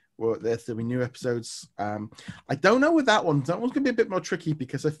 Well, there'll be new episodes. I don't know with that one. That one's going to be a bit more tricky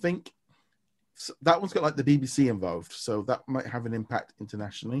because I think that one's got like the BBC involved, so that might have an impact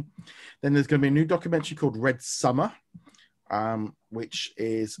internationally. Then there's going to be a new documentary called Red Summer, which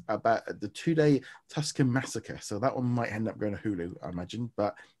is about the 2-day Tuscan massacre. So that one might end up going to Hulu, I imagine,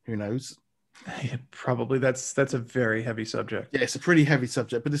 but who knows? Yeah, probably. That's a very heavy subject. Yeah, it's a pretty heavy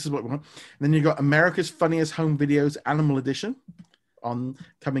subject, but this is what we want. And then you've got America's Funniest Home Videos Animal Edition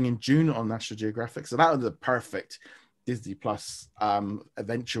coming in June on National Geographic. So that was a perfect Disney Plus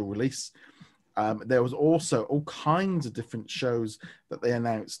eventual release. There was also all kinds of different shows that they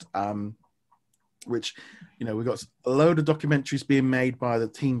announced, which, we got a load of documentaries being made by the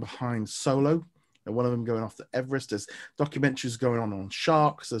team behind Solo. And one of them going off to Everest. There's documentaries going on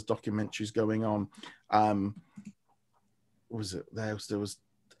sharks. There's documentaries going on. What was it?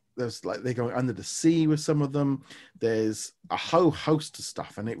 There's like they're going under the sea with some of them. There's a whole host of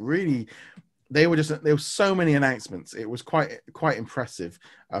stuff, and it really there were so many announcements. It was quite impressive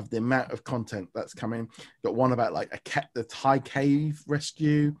of the amount of content that's coming. Got one about like the Thai cave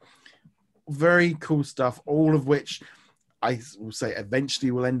rescue. Very cool stuff. All of which I will say eventually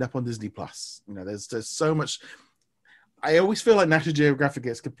will end up on Disney Plus. There's so much. I always feel like National Geographic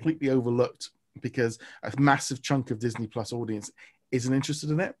gets completely overlooked because a massive chunk of Disney Plus audience isn't interested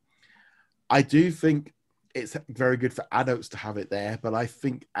in it. I do think it's very good for adults to have it there, but I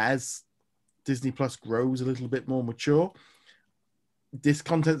think as Disney Plus grows a little bit more mature, this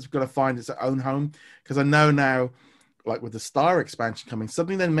content's got to find its own home, because I know now, like with the Star expansion coming,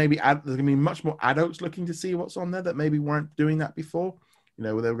 suddenly then maybe there's going to be much more adults looking to see what's on there that maybe weren't doing that before.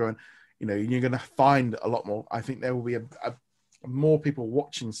 Where they were going, you're going to find a lot more. I think there will be a more people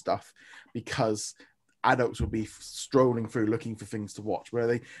watching stuff because adults will be strolling through looking for things to watch, where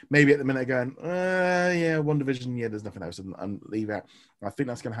they maybe at the minute going, WandaVision, there's nothing else, and leave out. I think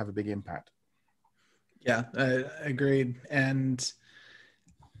that's going to have a big impact. Yeah, agreed. And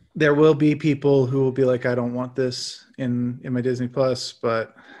there will be people who will be like, I don't want this in my Disney Plus,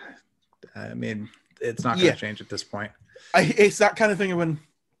 but I mean, it's not going to change at this point. It's that kind of thing when,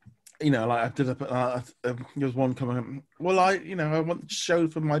 like I did there was one coming up, well, I want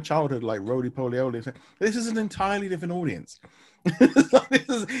shows from my childhood, like Roly Poly Oly. This is an entirely different audience.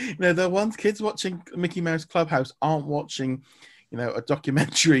 The ones kids watching Mickey Mouse Clubhouse aren't watching, a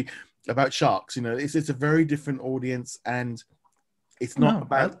documentary about sharks. It's a very different audience, and it's not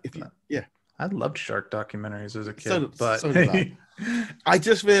about I loved shark documentaries as a kid, so did I. I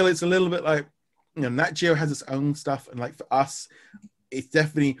just feel it's a little bit like, Nat Geo has its own stuff, and like for us, it's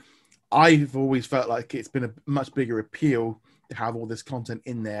definitely. I've always felt like it's been a much bigger appeal to have all this content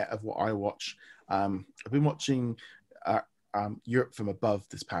in there of what I watch. I've been watching Europe from Above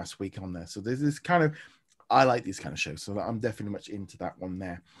this past week on there, so there's this kind of. I like these kind of shows, so I'm definitely much into that one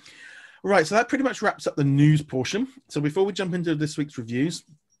there. Right, so that pretty much wraps up the news portion. So before we jump into this week's reviews,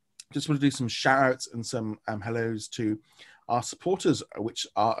 just want to do some shout outs and some hellos to our supporters, which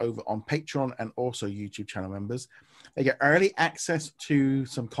are over on Patreon and also YouTube channel members. They get early access to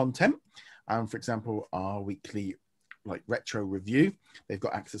some content. For example, our weekly retro review. They've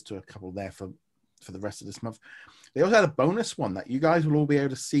got access to a couple there for the rest of this month. They also had a bonus one that you guys will all be able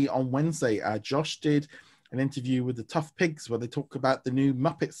to see on Wednesday. Josh did an interview with the Tough Pigs where they talk about the new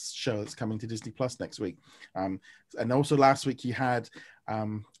Muppets show that's coming to Disney Plus next week. And also last week you had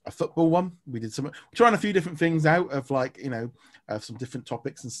a football one. We're trying a few different things out of some different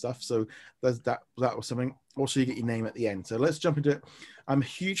topics and stuff. So there's that was something. Also, you get your name at the end. So let's jump into it. A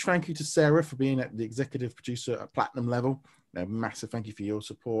huge thank you to Sarah for being at the executive producer at platinum level. Massive thank you for your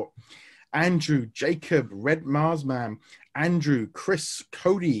support. Andrew, Jacob, Red Marsman, Andrew, Chris,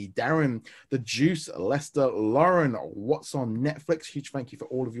 Cody, Darren, The Juice, Lester, Lauren, What's on Netflix. Huge thank you for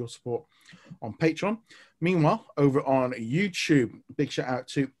all of your support on Patreon. Meanwhile, over on YouTube, big shout out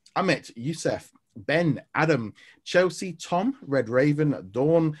to Amit, Youssef, Ben, Adam, Chelsea, Tom, Red Raven,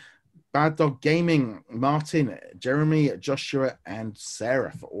 Dawn, Bad Dog Gaming, Martin, Jeremy, Joshua, and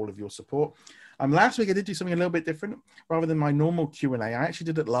Sarah for all of your support. Last week I did do something a little bit different. Rather than my normal Q&A, I actually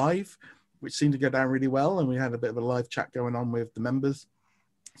did it live, which seemed to go down really well, and we had a bit of a live chat going on with the members.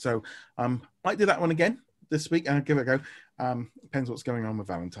 So might do that one again this week and I'll give it a go. Depends what's going on with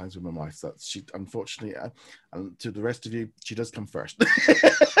Valentine's with my wife. So she, unfortunately, to the rest of you, she does come first.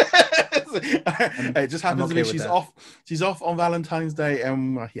 It just happens to be she's off. She's off on Valentine's Day,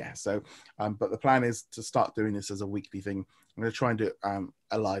 and but the plan is to start doing this as a weekly thing. I'm going to try and do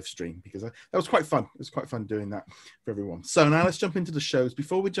a live stream because that was quite fun. It was quite fun doing that for everyone. So now let's jump into the shows.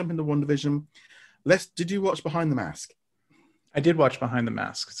 Before we jump into WandaVision, did you watch Behind the Mask? I did watch Behind the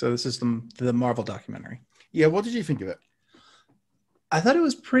Mask. So this is the Marvel documentary. Yeah, what did you think of it? I thought it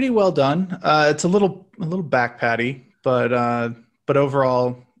was pretty well done. It's a little back patty, but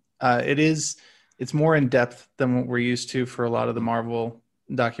overall, it's more in depth than what we're used to for a lot of the Marvel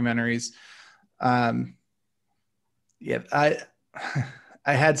documentaries. I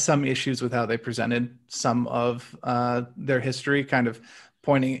had some issues with how they presented some of their history, kind of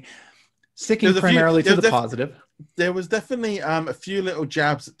sticking primarily to the positive. There was definitely a few little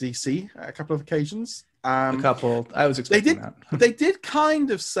jabs at DC at a couple of occasions. A couple. I was expecting that. They did kind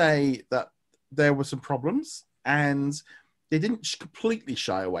of say that there were some problems, and they didn't completely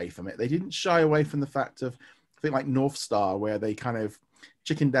shy away from it. They didn't shy away from the fact of, I think, like North Star, where they kind of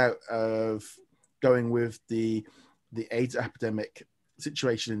chickened out of going with the AIDS epidemic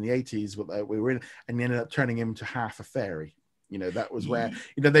situation in the 80s, what we were in, and they ended up turning him into half a fairy. That was where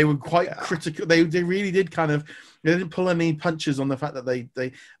they were quite critical. They really did they didn't pull any punches on the fact that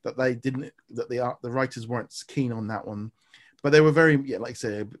the writers weren't keen on that one, but they were very, like I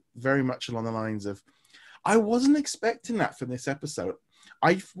said, very much along the lines of, I wasn't expecting that from this episode.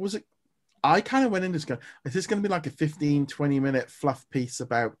 I kind of went in just going, is this going to be like a 15-20 minute fluff piece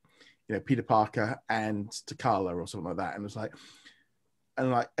about Peter Parker and T'Challa or something like that? And it was like,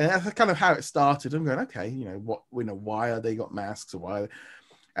 and that's kind of how it started. I'm going, okay, why are they got masks, or why?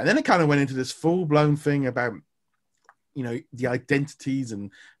 And then it kind of went into this full blown thing about, the identities and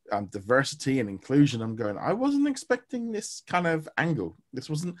diversity and inclusion. I'm going, I wasn't expecting this kind of angle. This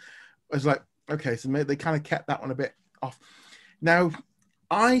wasn't. I was like, okay, so maybe they kind of kept that one a bit off. Now,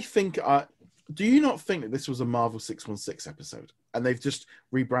 I think, do you not think that this was a Marvel 616 episode and they've just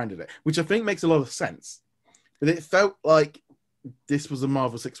rebranded it, which I think makes a lot of sense, but it felt like this was a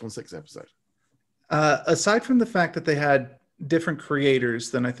Marvel 616 episode. Aside from the fact that they had different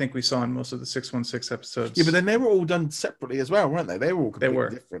creators than I think we saw in most of the 616 episodes. Yeah, but then they were all done separately as well, weren't they? They were all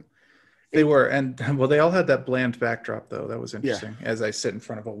completely different. They were, and well, they all had that bland backdrop though. That was interesting. Yeah. As I sit in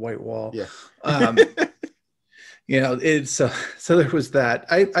front of a white wall. Yeah. It's so there was that.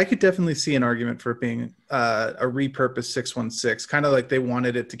 I could definitely see an argument for it being a repurposed 616, kind of like they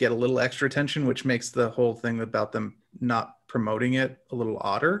wanted it to get a little extra attention, which makes the whole thing about them not promoting it a little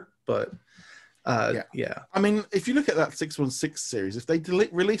odder. But yeah. I mean, if you look at that 616 series, if they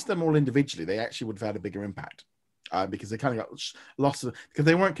released them all individually, they actually would have had a bigger impact. because they kind of got lost because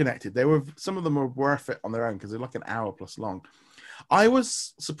they weren't connected. Some of them were worth it on their own because they're like an hour plus long. I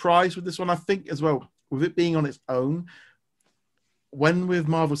was surprised with this one. I think as well with it being on its own. When with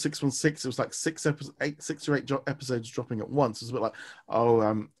Marvel 616, it was like six or eight episodes dropping at once. It was a bit like,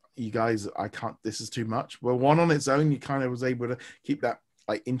 oh, you guys, I can't. This is too much. Well, one on its own, you kind of was able to keep that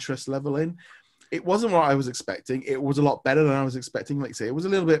like interest level in. It wasn't what I was expecting. It was a lot better than I was expecting. Like I say, it was a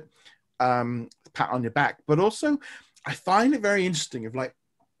little bit pat on your back, but also I find it very interesting.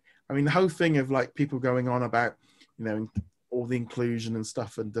 The whole thing of like people going on about, all the inclusion and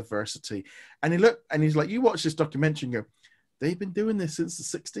stuff and diversity, and he's like, you watch this documentary and go, they've been doing this since the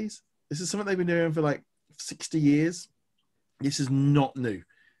 60s. This is something they've been doing for like 60 years. This is not new.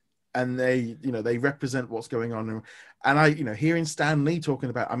 And they represent what's going on. And I, hearing Stan Lee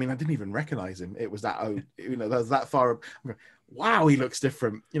talking about, I didn't even recognize him. It was that, that was that far. Wow, he looks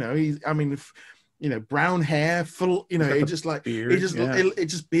different. Brown hair, full, it just like, beard, it just beard.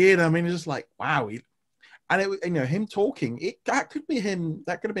 It's just like, wow. Him talking, that could be him.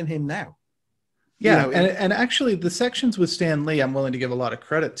 That could have been him now. Yeah, and actually, the sections with Stan Lee, I'm willing to give a lot of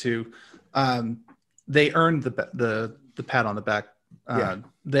credit to. They earned the pat on the back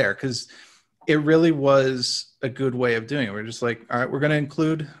there, because it really was a good way of doing it. We're just like, all right, we're going to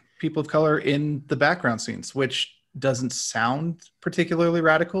include people of color in the background scenes, which doesn't sound particularly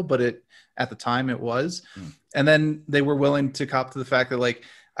radical, but at the time it was. And then they were willing to cop to the fact that, like,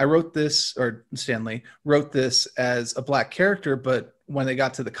 I wrote this, or Stan Lee wrote this as a black character, but when they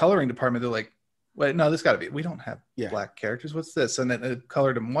got to the coloring department, they're like, wait, no, this got to be, we don't have black characters. What's this? And then it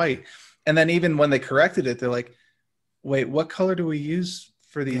colored them white. And then even when they corrected it, they're like, wait, what color do we use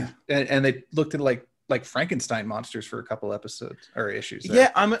for these? And they looked at like Frankenstein monsters for a couple episodes or issues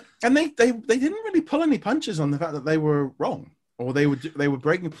there. Yeah, and they didn't really pull any punches on the fact that they were wrong, or they were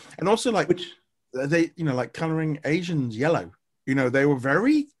breaking. And also like they like coloring Asians yellow. They were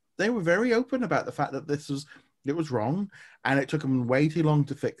very open about the fact that it was wrong, and it took them way too long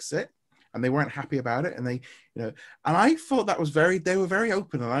to fix it. And they weren't happy about it, and and I thought that was they were very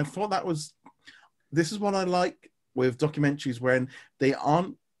open, and I thought this is what I like with documentaries, when they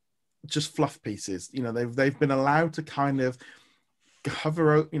aren't just fluff pieces. They've been allowed to kind of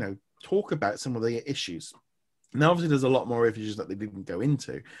cover, talk about some of the issues. Now, obviously, there's a lot more issues that they didn't go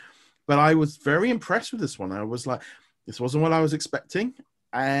into, but I was very impressed with this one. I was like, this wasn't what I was expecting,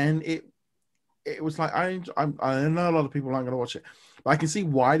 and it was like, I know a lot of people aren't going to watch it, but I can see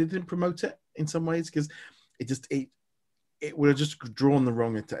why they didn't promote it in some ways, because it would have just drawn the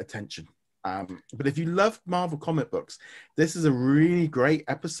wrong attention. But if you love Marvel comic books, this is a really great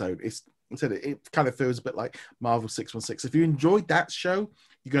episode. It kind of feels a bit like Marvel 616. If you enjoyed that show,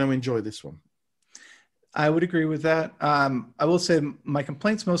 you're going to enjoy this one. I would agree with that. I will say my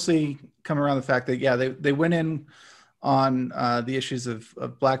complaints mostly come around the fact that, they went in on the issues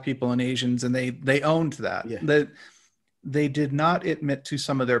of Black people and Asians, and they owned that. Yeah. They did not admit to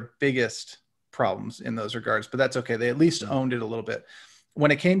some of their biggest problems in those regards, but that's okay. They at least owned it a little bit. When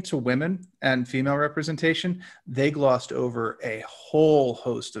it came to women and female representation, they glossed over a whole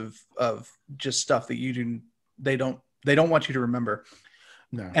host of just stuff that they don't want you to remember.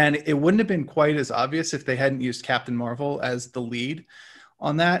 No. And it wouldn't have been quite as obvious if they hadn't used Captain Marvel as the lead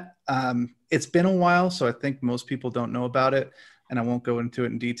on that. It's been a while, so I think most people don't know about it, and I won't go into it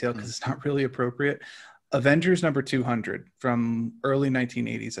in detail because it's not really appropriate. Avengers number 200 from early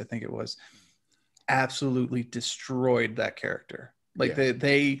 1980s, I think it was, absolutely destroyed that character. Like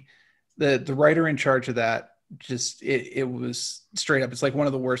the writer in charge of that, just it was straight up. It's like one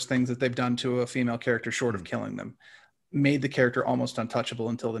of the worst things that they've done to a female character, short of killing them. Made the character almost untouchable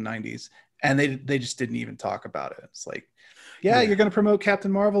until the 90s, and they just didn't even talk about it. It's like, you're going to promote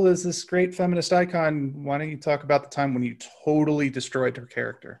Captain Marvel as this great feminist icon. Why don't you talk about the time when you totally destroyed her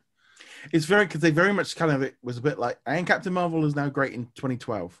character? It's because they very much kind of, it was a bit like, and Captain Marvel is now great in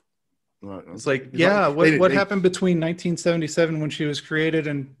 2012. It's like, what happened between 1977 when she was created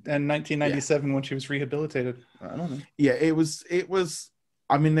and 1997 when she was rehabilitated? I don't know. Yeah, it was.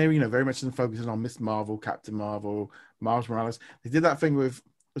 I mean, they were, very much focusing on Miss Marvel, Captain Marvel, Miles Morales. They did that thing with,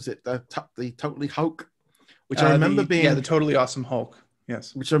 was it the Totally Hulk, which I remember being the Totally Awesome Hulk.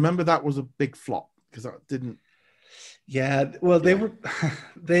 Yes, which I remember that was a big flop because that didn't. Yeah, well, they were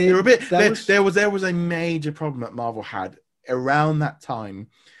a bit. There was a major problem that Marvel had around that time.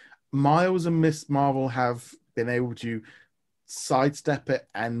 Miles and Miss Marvel have been able to sidestep it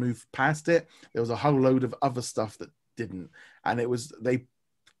and move past it. There was a whole load of other stuff that didn't, and they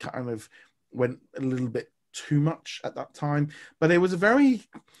kind of went a little bit too much at that time. But it was like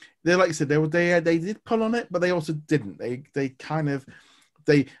you said, they did pull on it, but they also didn't.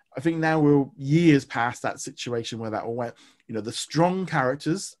 They I think now we're years past that situation where that all went. You know, the strong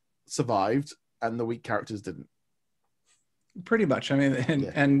characters survived and the weak characters didn't. Pretty much. I mean,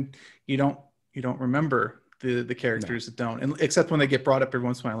 and you don't remember the characters that don't, and except when they get brought up every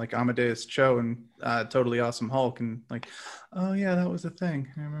once in a while, like Amadeus Cho and Totally Awesome Hulk, and like, oh yeah, that was a thing.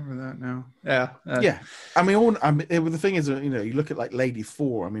 I remember that now. Yeah. I mean, the thing is, you know, you look at like Lady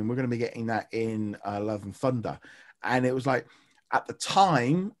Four. I mean, we're going to be getting that in Love and Thunder, and it was like at the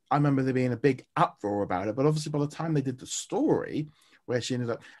time, I remember there being a big uproar about it, but obviously by the time they did the story, where she ended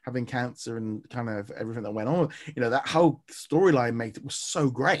up having cancer and kind of everything that went on, you know, that whole storyline made it was so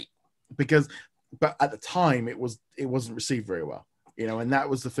great but at the time it wasn't received very well, you know, and that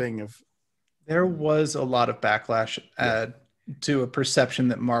was the thing of there was a lot of backlash to a perception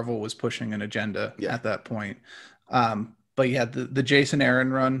that Marvel was pushing an agenda at that point. But yeah, the Jason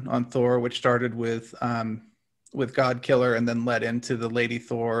Aaron run on Thor, which started with God Killer and then led into the Lady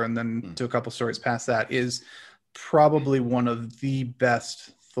Thor and then to a couple stories past that, is probably one of the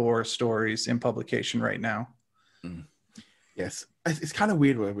best Thor stories in publication right now. Yes, it's kind of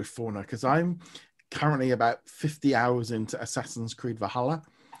weird with Thor now, because I'm currently about 50 hours into Assassin's Creed Valhalla,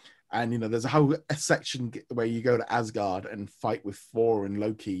 and you know there's a section where you go to Asgard and fight with Thor and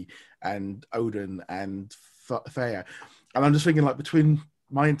Loki and Odin and Freya, and I'm just thinking, like, between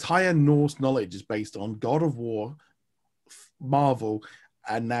my entire Norse knowledge is based on God of War, Marvel,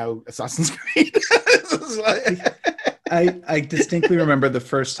 and now Assassin's Creed. I distinctly remember the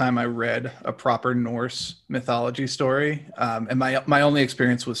first time I read a proper Norse mythology story, and my only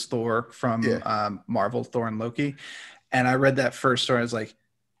experience was Thor from Marvel, Thor and Loki, and I read that first story. I was like,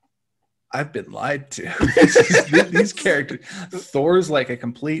 I've been lied to. These characters, Thor's like a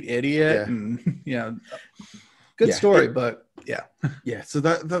complete idiot, and you know, good story, but so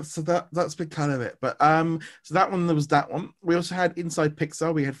that's been kind of it. But so that one, there was that one. We also had Inside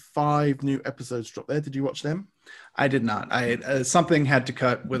Pixar. We had 5 new episodes dropped there. Did you watch them? I did not. I something had to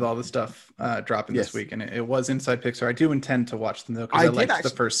cut with all the stuff dropping this week, and it was Inside Pixar. I do intend to watch them though, because I liked the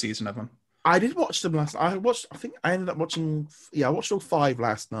first season of them. I did watch them last. I think I ended up watching. I watched all 5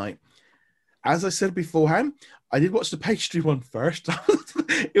 last night. As I said beforehand, I did watch the pastry one first.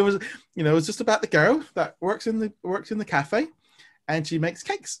 It was, you know, it was just about the girl that works in the cafe, and she makes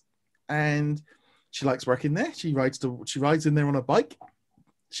cakes, and she likes working there. She rides in there on a bike.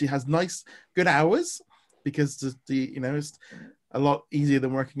 She has nice, good hours, because you know, it's a lot easier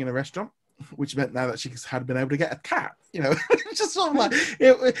than working in a restaurant, which meant now that she had been able to get a cat, you know. Just sort of like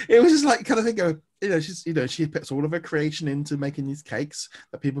it was just like kind of thing of, you know, she puts all of her creation into making these cakes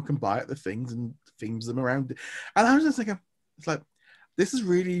that people can buy at the things and themes them around. And I was just thinking, it's like, this is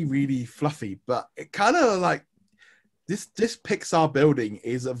really, really fluffy, but it kind of like this Pixar building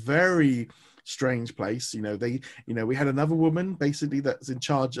is a very strange place. You know, we had another woman basically that's in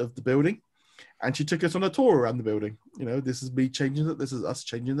charge of the building, and she took us on a tour around the building. You know, this is me changing it. This is us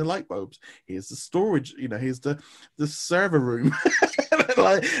changing the light bulbs. Here's the storage. You know, here's the server room.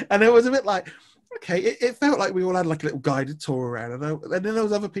 And it was a bit like, okay, it felt like we all had like a little guided tour around. And then there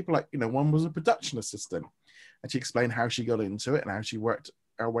was other people, like, you know, one was a production assistant, and she explained how she got into it and how she worked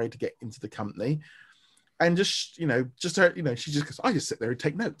her way to get into the company. And just her, you know, she just goes, I just sit there and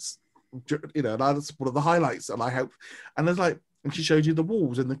take notes, you know, and that's one of the highlights, and I help. And there's like, and she showed you the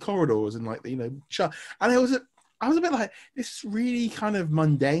walls and the corridors and like, you know, and I was a bit like, this is really kind of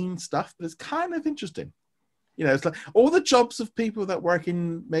mundane stuff, but it's kind of interesting. You know, it's like all the jobs of people that work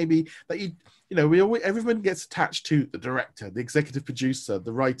in, maybe that you know, everyone gets attached to the director, the executive producer,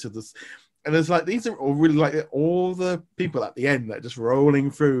 the writer, and it's like, these are all really like all the people at the end that are just rolling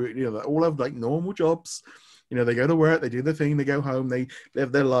through, you know, that all have like normal jobs. You know, they go to work, they do their thing, they go home, they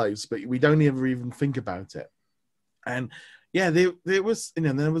live their lives, but we don't ever even think about it. And yeah, there was, you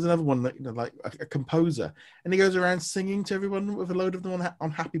know, there was another one that, you know, like a composer, and he goes around singing to everyone with a load of them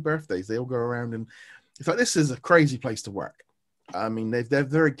on happy birthdays. They all go around, and it's like, this is a crazy place to work. I mean, they're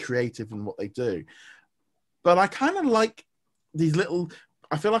very creative in what they do, but I kind of like these little.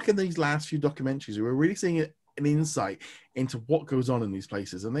 I feel like in these last few documentaries, we're really seeing an insight into what goes on in these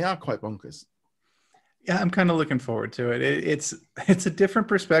places, and they are quite bonkers. Yeah, I'm kind of looking forward to it. It's a different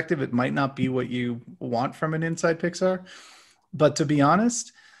perspective. It might not be what you want from an Inside Pixar, but to be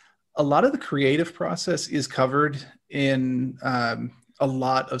honest, a lot of the creative process is covered in a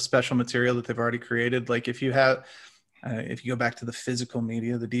lot of special material that they've already created. Like if you go back to the physical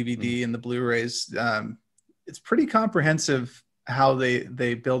media, the DVD and the Blu-rays, it's pretty comprehensive how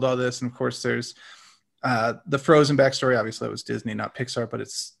they build all this. And of course, there's the Frozen backstory. Obviously, that was Disney, not Pixar, but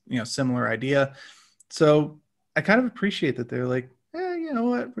it's, you know, similar idea. So I kind of appreciate that they're like, you know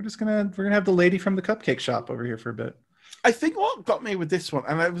what, we're gonna have the lady from the cupcake shop over here for a bit. I think what got me with this one,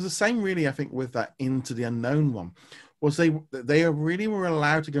 and it was the same really, I think, with that Into the Unknown one, was they really were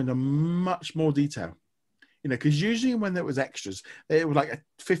allowed to go into much more detail. Because usually when there was extras, it was like a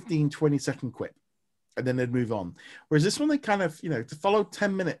 15-20 second quip, and then they'd move on. Whereas this one, they kind of, to follow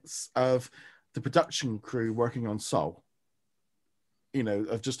 10 minutes of the production crew working on Soul,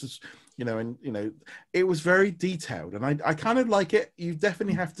 of just, it was very detailed. And I kind of like it. You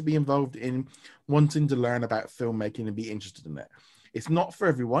definitely have to be involved in wanting to learn about filmmaking and be interested in it. It's not for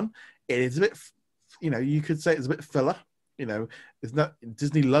everyone. It is a bit, you could say it's a bit filler. It's not,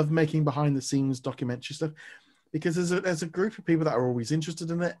 Disney love making behind the scenes documentary stuff because there's a group of people that are always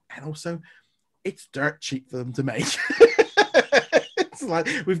interested in it, and also it's dirt cheap for them to make. It's like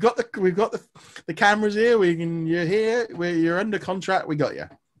we've got the cameras here. You're here. You're under contract. We got you.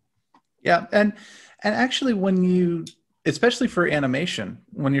 Yeah, and actually, especially for animation,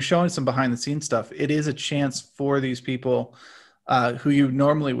 when you're showing some behind the scenes stuff, it is a chance for these people who you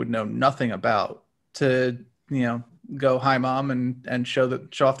normally would know nothing about to go, hi mom, and show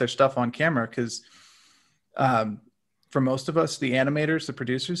off their stuff on camera, because for most of us, the animators, the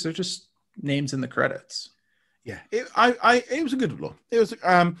producers, they're just names in the credits. Yeah, it was a good look. It was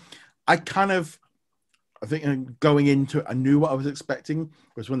I think going into it, I knew what I was expecting.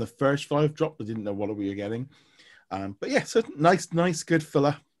 Was when the first 5 dropped, I didn't know what we were getting. But yeah, so nice good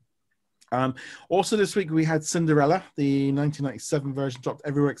filler. Also this week we had Cinderella, the 1997 version, dropped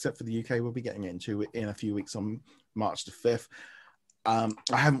everywhere except for the UK. We'll be getting it in a few weeks on March the 5th. I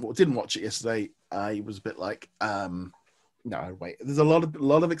didn't watch it yesterday. I was a bit like, no, wait. There's a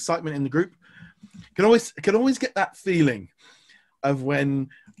lot of excitement in the group. Can always get that feeling of when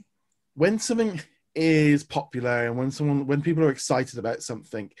something is popular and when people are excited about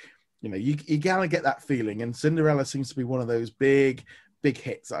something, you gotta get that feeling. And Cinderella seems to be one of those big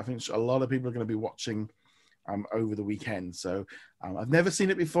hits that I think a lot of people are going to be watching over the weekend. So I've never seen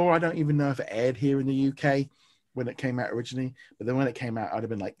it before. I don't even know if it aired here in the UK when it came out originally, but then when it came out, I'd have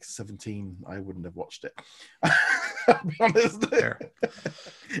been like 17. I wouldn't have watched it. I'll be honest.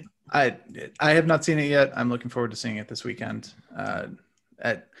 I have not seen it yet. I'm looking forward to seeing it this weekend.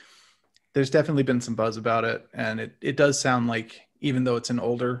 There's definitely been some buzz about it, and it does sound like, even though it's an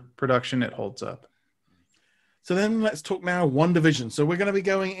older production, it holds up. So then let's talk now WandaVision. So we're going to be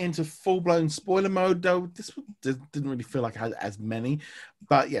going into full-blown spoiler mode, though this didn't really feel like it had as many.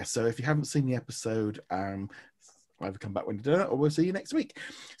 But yeah, so if you haven't seen the episode, either come back when you do it, or we'll see you next week.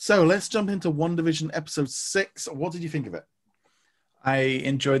 So let's jump into WandaVision episode 6. What did you think of it? I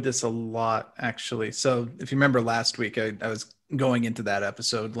enjoyed this a lot, actually. So if you remember last week, I was going into that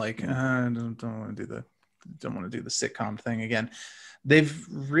episode like, I don't want to do the sitcom thing again. They've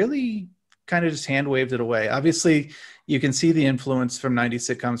really kind of just hand waved it away. Obviously, you can see the influence from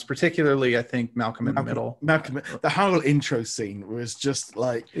 90s sitcoms, particularly, I think, Malcolm in the Middle. The whole intro scene was just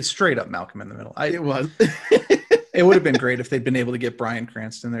like... It's straight up Malcolm in the Middle. It was. It would have been great if they'd been able to get Bryan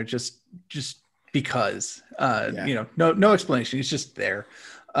Cranston there just because. No explanation. He's just there.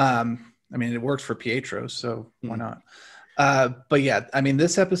 I mean, it worked for Pietro, so why not? But yeah, I mean,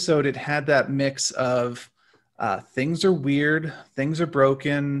 this episode, it had that mix of things are weird, things are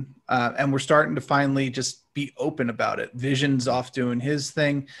broken, and we're starting to finally just be open about it. Vision's off doing his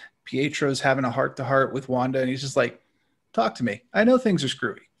thing. Pietro's having a heart-to-heart with Wanda, and he's just like, talk to me. I know things are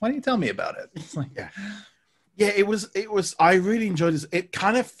screwy. Why don't you tell me about it? It's like, yeah, it was. I really enjoyed this. It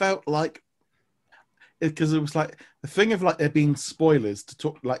kind of felt like, because it was like the thing of like there being spoilers to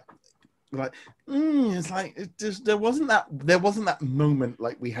talk it's like there wasn't that moment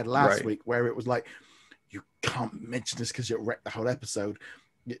like we had last week where it was like, you can't mention this because you'll wreck the whole episode.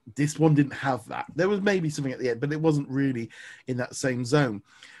 This one didn't have that. There was maybe something at the end, but it wasn't really in that same zone.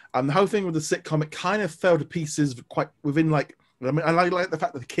 The whole thing with the sitcom, it kind of fell to pieces quite within like, I mean, I like the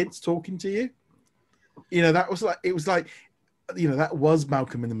fact that the kid's talking to you. That was like, it was like, that was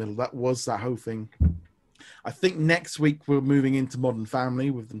Malcolm in the Middle. That was that whole thing. I think next week we're moving into Modern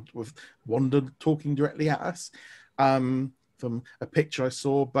Family with Wanda talking directly at us from a picture I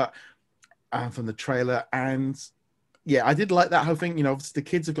saw, but from the trailer. And yeah, I did like that whole thing. Obviously the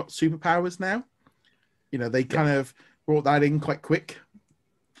kids have got superpowers now. They kind of brought that in quite quick.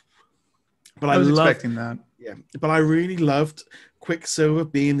 But I was expecting that. Yeah, but I really loved Quicksilver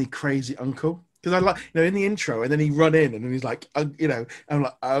being the crazy uncle. Because I like, in the intro, and then he run in, and then he's like, I'm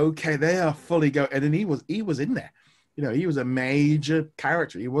like, okay, they are fully going. And then he was in there, he was a major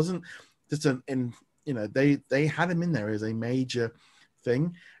character. He wasn't just they had him in there as a major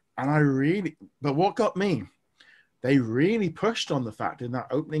thing. And but what got me, they really pushed on the fact in that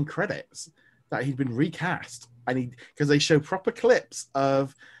opening credits that he'd been recast, and because they show proper clips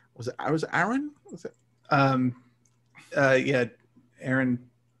of, was it Aaron? Was it? Yeah, Aaron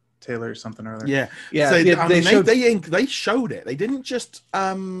Taylor or something or other. Yeah. Yeah. So Yeah, they showed it. They didn't just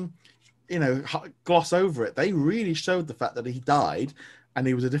gloss over it. They really showed the fact that he died and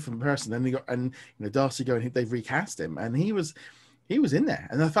he was a different person. And Darcy going, they've recast him, and he was in there.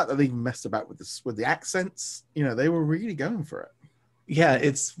 And the fact that they even messed about with the accents, they were really going for it. Yeah,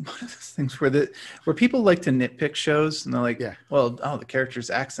 it's one of those things where people like to nitpick shows, and they're like, well, the character's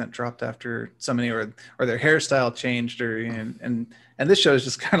accent dropped after so many, or their hairstyle changed, and this show is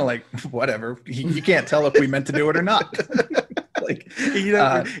just kind of like, whatever. You can't tell if we meant to do it or not. Like,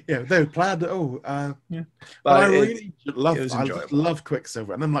 they planned it. But I really love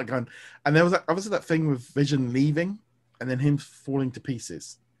Quicksilver, and I'm like going, and there was obviously that thing with Vision leaving, and then him falling to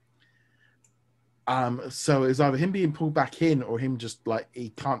pieces. So it's either him being pulled back in or him just like he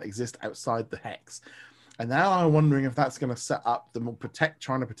can't exist outside the hex. And now I'm wondering if that's going to set up them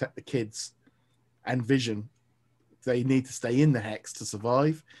trying to protect the kids and Vision. They need to stay in the hex to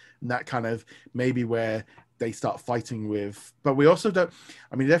survive. And that kind of maybe where they start fighting with. But we also don't.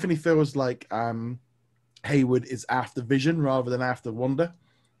 I mean, it definitely feels like Hayward is after Vision rather than after Wanda.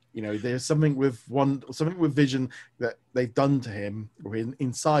 There's something with Vision that they've done to him or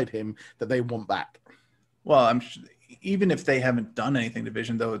inside him that they want back. Well, even if they haven't done anything to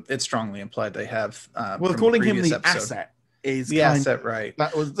Vision, though, it's strongly implied they have. Calling him the asset is the asset, right?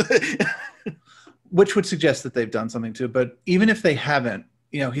 That was, which would suggest that they've done something to it. But even if they haven't,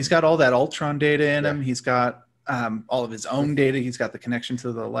 he's got all that Ultron data in him. He's got all of his own data. He's got the connection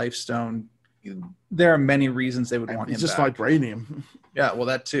to the Life Stone. There are many reasons they would want him. It's just back. Vibranium. Yeah, well,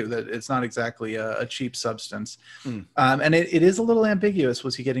 that too. That it's not exactly a cheap substance, and it is a little ambiguous.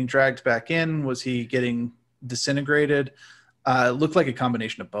 Was he getting dragged back in? Was he getting disintegrated? It looked like a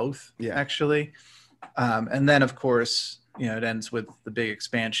combination of both, actually. And then, of course, it ends with the big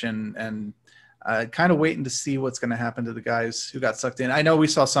expansion and kind of waiting to see what's going to happen to the guys who got sucked in. I know we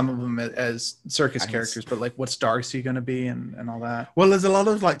saw some of them as circus characters, but like, what's Darcy going to be and all that? Well, there's a lot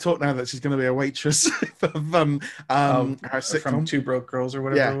of talk now that she's going to be a waitress of her sitcom. From Two Broke Girls or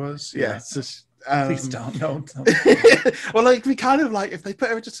whatever it was. Yeah. So please don't. Well, we kind of if they put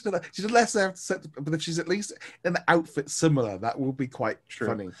her just she's less there, but if she's at least in an outfit similar, that will be quite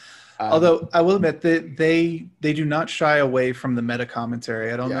funny. Although I will admit that they do not shy away from the meta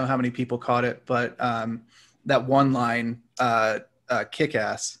commentary. I don't know how many people caught it, but that one line, "kick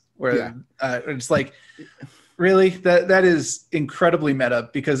ass," where it's like, really, that is incredibly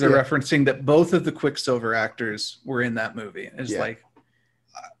meta because they're referencing that both of the Quicksilver actors were in that movie. It's like,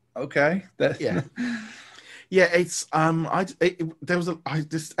 okay, it's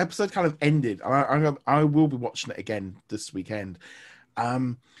this episode kind of ended. I will be watching it again this weekend.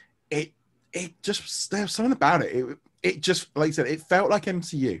 It just, there's something about it. It just, like I said, it felt like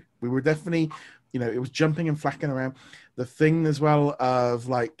MCU. We were definitely, it was jumping and flacking around. The thing as well of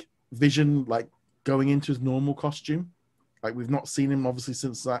Vision going into his normal costume, we've not seen him obviously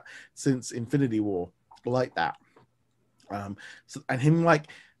since Infinity War like that. And him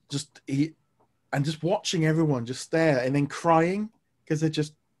just watching everyone just stare and then crying because they're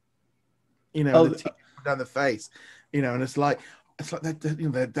just the tears down the face, and it's like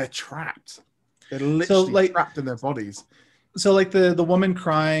they're trapped. They're literally trapped in their bodies. So the woman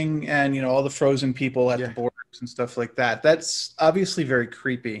crying and all the frozen people at the borders and stuff like that. That's obviously very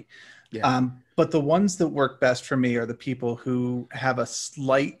creepy. Yeah. But the ones that work best for me are the people who have a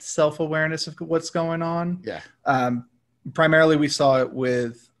slight self-awareness of what's going on. Yeah. Primarily, we saw it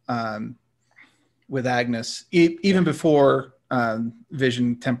with Agnes, even before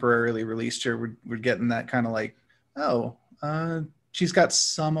Vision temporarily released her. We're getting that kind of she's got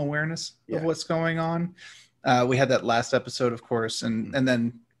some awareness of what's going on. We had that last episode, of course, and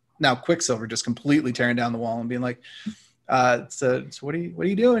then now Quicksilver just completely tearing down the wall and being like, so what are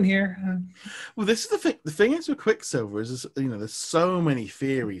you doing here? Well, this is the thing. The thing is with Quicksilver is, there's so many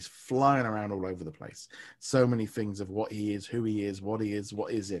theories flying around all over the place. So many things of what he is, who he is, what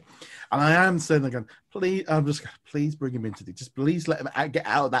is it? And I am saying, please bring him into just please let him get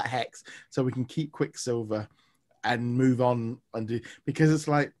out of that hex so we can keep Quicksilver and move on because it's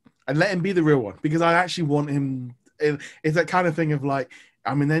and let him be the real one, because I actually want him. It's that kind of thing of they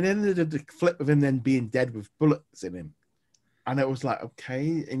ended the flip of him then being dead with bullets in him. And it was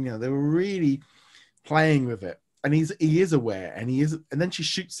okay, and they were really playing with it, and he is aware, and and then she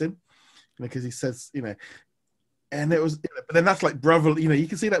shoots him because he says, and it was, but then that's brother, you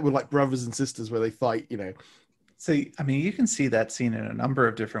can see that with brothers and sisters where they fight, So you can see that scene in a number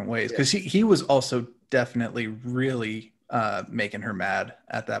of different ways because he was also definitely really making her mad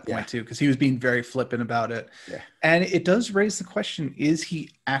at that point too, because he was being very flippant about it, and it does raise the question: is he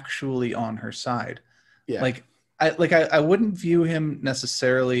actually on her side? Yeah. I wouldn't view him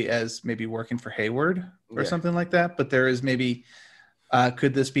necessarily as maybe working for Hayward or something like that, but there is maybe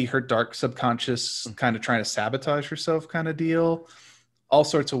could this be her dark subconscious kind of trying to sabotage herself kind of deal? All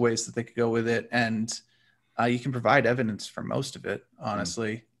sorts of ways that they could go with it, and you can provide evidence for most of it,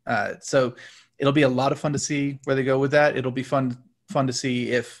 honestly. So it'll be a lot of fun to see where they go with that. It'll be fun to see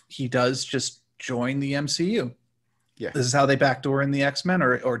if he does just join the MCU. Yeah, this is how they backdoor in the X-Men,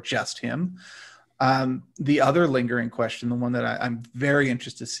 or just him. The other lingering question, the one that I'm very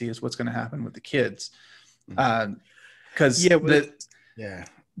interested to see, is what's going to happen with the kids. Because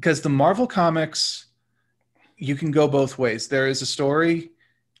the Marvel comics, you can go both ways. There is a story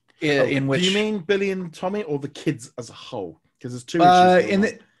in which... Do you mean Billy and Tommy, or the kids as a whole? Because there's two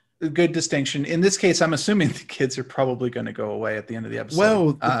issues. Good distinction. In this case, I'm assuming the kids are probably going to go away at the end of the episode.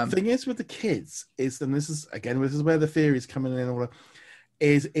 Well, the thing is with the kids is, and this is where the theory is coming in,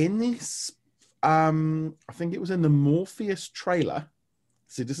 is in this... I think it was in the Morpheus trailer.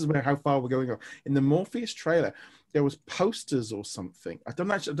 See, this is how far we're going on. In the Morpheus trailer, there was posters or something. I don't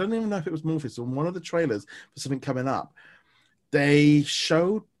even know if it was Morpheus or one of the trailers for something coming up. They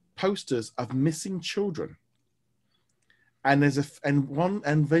showed posters of missing children, and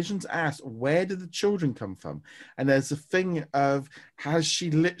and Vision's asked, where did the children come from? And there's a thing of, has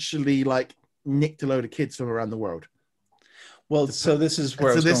she literally like nicked a load of kids from around the world? Well, so this is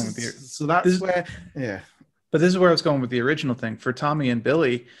where I was going with the... So that's where, yeah. But this is where I was going with the original thing. For Tommy and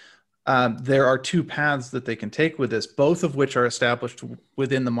Billy, there are two paths that they can take with this, both of which are established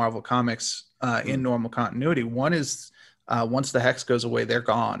within the Marvel Comics in normal continuity. One is once the Hex goes away, they're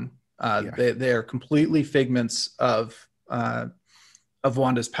gone. They're completely figments of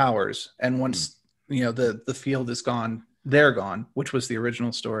Wanda's powers. And once the field is gone, they're gone, which was the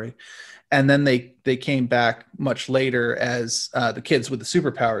original story. And then they came back much later as the kids with the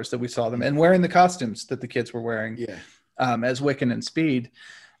superpowers that we saw them, and wearing the costumes that the kids were wearing, as Wiccan and Speed.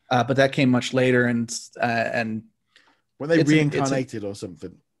 But that came much later, and were they reincarnated or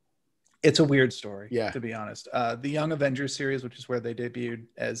something? It's a weird story, to be honest. The Young Avengers series, which is where they debuted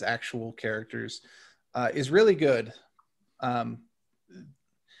as actual characters, is really good.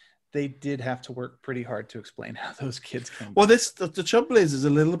 They did have to work pretty hard to explain how those kids came. Well, the trouble is a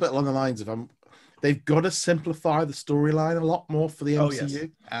little bit along the lines of they've got to simplify the storyline a lot more for the MCU. Yes,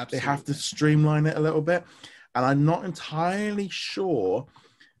 absolutely. They have to streamline it a little bit, and I'm not entirely sure.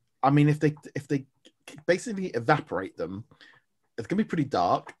 I mean, if they basically evaporate them, it's going to be pretty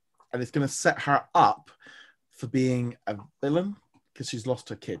dark, and it's going to set her up for being a villain because she's lost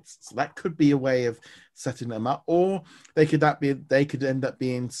her kids. So that could be a way of setting them up, or they could end up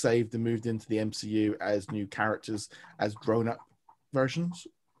being saved and moved into the MCU as new characters, as grown-up versions.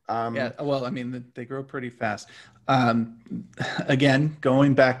 Well, I mean, they grow pretty fast. Again,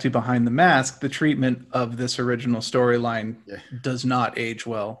 going back to Behind the Mask, the treatment of this original storyline does not age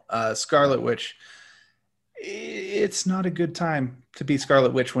well. Scarlet Witch, it's not a good time to be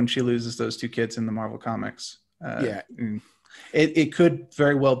Scarlet Witch when she loses those two kids in the Marvel Comics. It could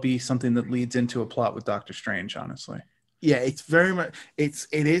very well be something that leads into a plot with Doctor Strange, honestly. Yeah, it's very much, it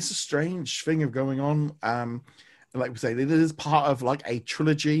is a strange thing of going on. Like we say, it is part of like a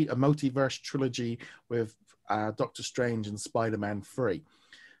trilogy, a multiverse trilogy with Doctor Strange and Spider-Man 3.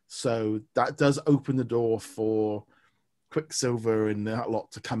 So that does open the door for Quicksilver and a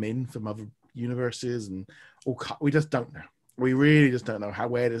lot to come in from other universes, and we just don't know. We really just don't know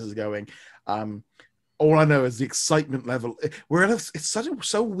where this is going. All I know is the excitement level. It's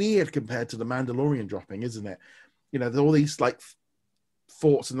so weird compared to the Mandalorian dropping, isn't it? There's all these like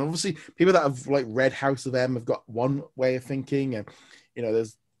thoughts, and obviously people that have like read House of M have got one way of thinking, and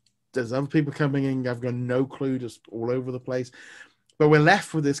there's other people coming in. I've got no clue, just all over the place. But we're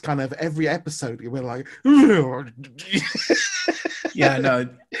left with this kind of every episode. We're like, yeah, no,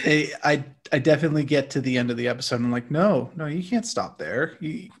 I definitely get to the end of the episode and I'm like, no, you can't stop there.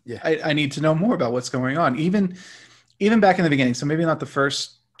 I need to know more about what's going on. Even back in the beginning. So maybe not the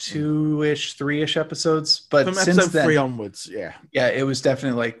first 2-ish, 3-ish episodes, but from since episode then, 3 onwards, yeah, it was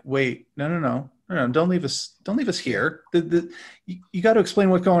definitely like, wait, no, don't leave us here. You got to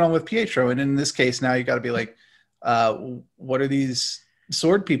explain what's going on with Pietro, and in this case, now you got to be like, what are these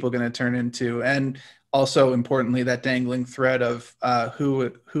sword people going to turn into? And also importantly, that dangling thread of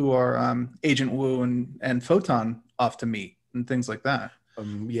who are Agent Wu and Photon off to meet and things like that.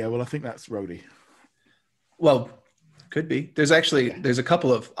 Well, I think that's Rhodey. Well, could be. There's a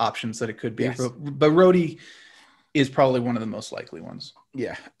couple of options that it could be, yes. but Rhodey is probably one of the most likely ones.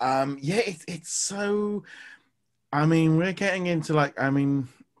 Yeah. It's so. I mean, we're getting into like. I mean,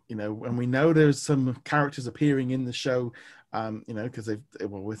 and we know there's some characters appearing in the show because they've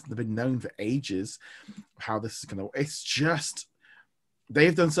been known for ages how this is going to. It's just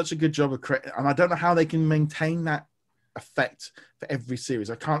they've done such a good job of creating, and I don't know how they can maintain that effect for every series.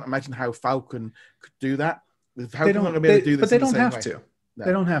 I can't imagine how Falcon could do that. They don't have to. No.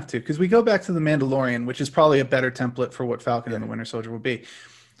 They don't have to, because we go back to The Mandalorian, which is probably a better template for what Falcon and the Winter Soldier will be.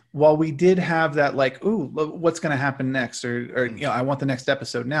 While we did have that, like, ooh, what's going to happen next, or I want the next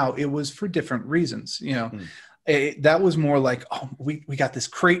episode now, it was for different reasons. That was more like, oh, we got this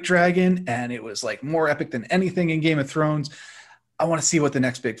crate dragon, and it was like more epic than anything in Game of Thrones. I want to see what the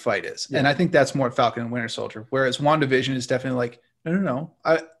next big fight is. Yeah. And I think that's more Falcon and Winter Soldier. Whereas WandaVision is definitely like, no.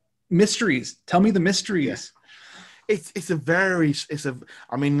 Mysteries. Tell me the mysteries. Yeah. Literally,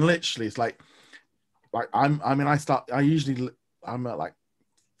 it's like I'm at like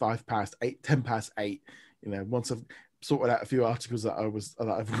 10 past 8, once I've sorted out a few articles I'll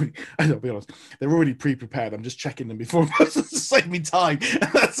be honest, they're already pre-prepared. I'm just checking them before to save me time.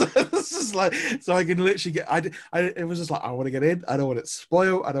 That's just like, so I can literally it was just like, I want to get in. I don't want it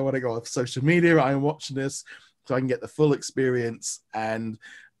spoiled. I don't want to go off social media. I'm watching this so I can get the full experience. And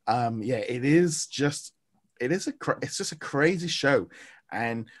it's just a crazy show,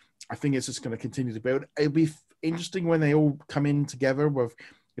 and I think it's just going to continue to build. It'll be interesting when they all come in together with,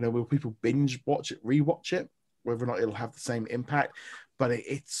 will people binge watch it, rewatch it, whether or not it'll have the same impact. But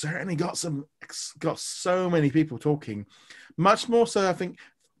it certainly got so many people talking, much more so. I think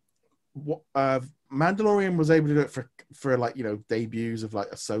Mandalorian was able to do it for like, debuts of like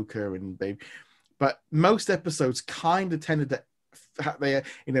Ahsoka and Babe, but most episodes kind of tended to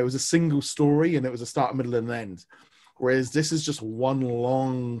it was a single story, and it was a start, middle, and end. Whereas this is just one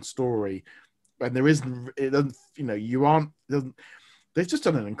long story, and they've just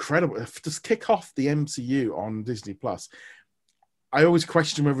done an incredible, just kick off the MCU on Disney Plus. I always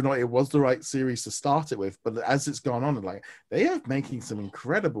question whether or not it was the right series to start it with, but as it's gone on, like, they are making some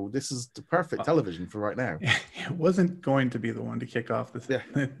incredible. This is the perfect television for right now. It wasn't going to be the one to kick off the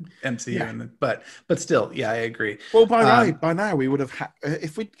MCU, but still, I agree. Well, by now we would have had,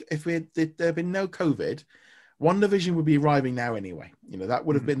 if there had been no COVID, WandaVision would be arriving now anyway. That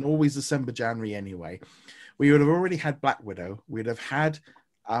would have been always December, January anyway. We would have already had Black Widow. We'd have had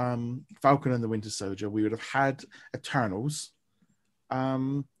Falcon and the Winter Soldier. We would have had Eternals.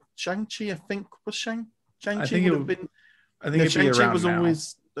 Shang-Chi, I think, was Shang-Chi would have been. I think Shang-Chi was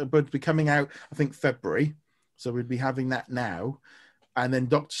always, but be coming out, I think, February. So we'd be having that now, and then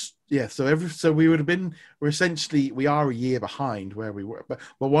So we would have been. We are a year behind where we were, but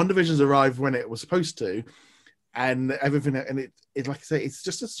WandaVision's arrived when it was supposed to, and everything. And it like I say, it's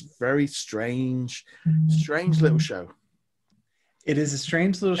just a very strange little show. It is a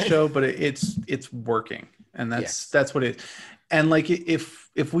strange little show, but it's working, and that's what it. And like,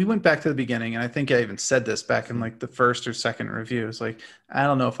 if we went back to the beginning, and I think I even said this back in like the first or second review, it's like, I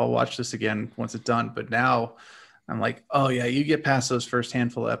don't know if I'll watch this again once it's done, but now I'm like, oh yeah, you get past those first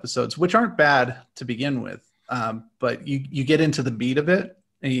handful of episodes, which aren't bad to begin with, but you get into the beat of it.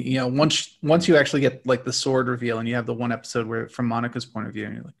 And, once you actually get like the sword reveal, and you have the one episode where, from Monica's point of view,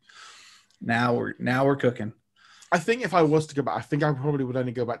 and you're like, now we're cooking. I think if I was to go back, I think I probably would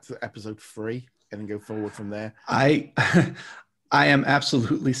only go back to episode 3 and then go forward from there. I am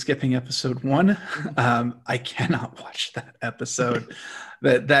absolutely skipping episode 1. I cannot watch that episode.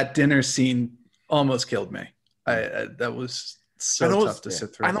 That dinner scene almost killed me. That was so tough to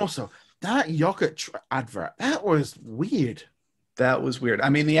sit through. And also, that yogurt advert, that was weird. That was weird. I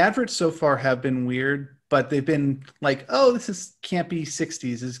mean, the adverts so far have been weird, but they've been like, oh, this is campy 60s,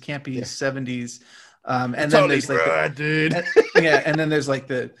 this is campy 70s. And then there's like dude. And then there's like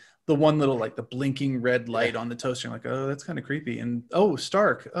the one little, like, the blinking red light on the toaster. You're like, oh, that's kind of creepy. And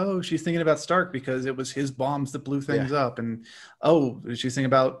Stark. Oh, she's thinking about Stark because it was his bombs that blew things up. And she's thinking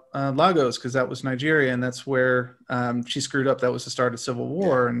about Lagos because that was Nigeria, and that's where she screwed up. That was the start of Civil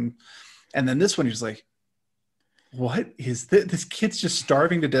War. And then this one, he's like, what is this? This kid's just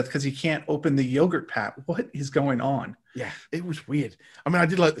starving to death because he can't open the yogurt pat. What is going on? Yeah, it was weird. I mean, I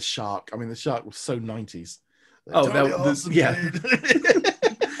did like the shark. I mean, the shark was so 90s.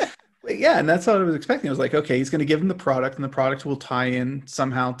 Yeah, and that's what I was expecting. I was like, okay, he's going to give him the product, and the product will tie in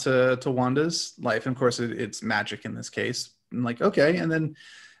somehow to Wanda's life. And of course, it's magic in this case. And like, okay, and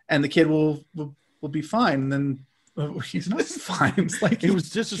the kid will be fine. And then he's not fine. It's like, it was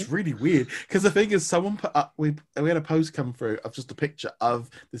just really weird, because the thing is, someone put up, we had a post come through of just a picture of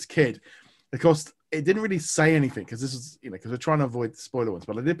this kid. Of course, it didn't really say anything because this is, because we're trying to avoid the spoiler ones,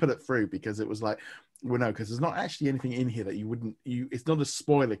 but I did put it through because it was like, well, no, because there's not actually anything in here that it's not a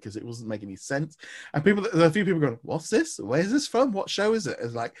spoiler because it wasn't making any sense. And there are a few people going, what's this? Where's this from? What show is it?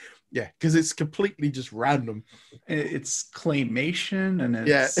 It's like, yeah, because it's completely just random. It's claymation and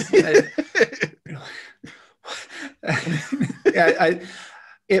it's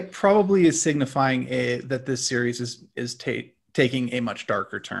it probably is signifying that this series is taking a much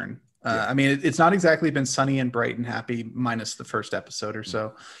darker turn. I mean, it's not exactly been sunny and bright and happy minus the first episode or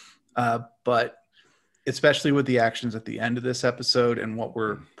so, but especially with the actions at the end of this episode and what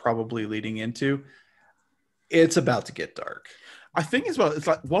we're probably leading into, it's about to get dark. I think as well, it's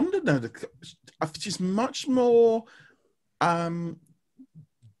like Wanda, she's much more,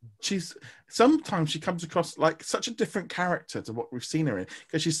 sometimes she comes across like such a different character to what we've seen her in,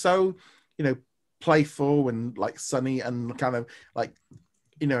 because she's so, playful and like sunny and kind of like,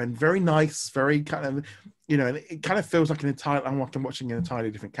 and very nice, very kind of, and it kind of feels like I'm watching an entirely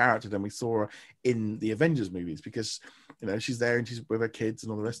different character than we saw her in the Avengers movies, because, she's there and she's with her kids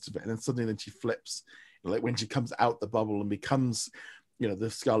and all the rest of it. And then suddenly she flips, like when she comes out the bubble and becomes, the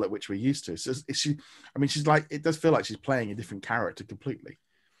Scarlet Witch we're used to. So she's like, it does feel like she's playing a different character completely.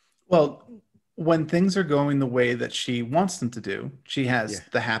 Well, when things are going the way that she wants them to do, she has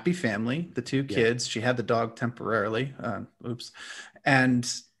the happy family, the 2 kids. She had the dog temporarily. And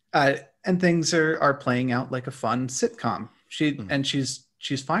things are playing out like a fun sitcom.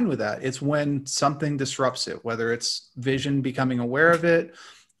 She's fine with that. It's when something disrupts it, whether it's Vision becoming aware of it,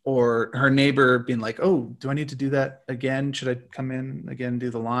 or her neighbor being like, oh, do I need to do that again? Should I come in again,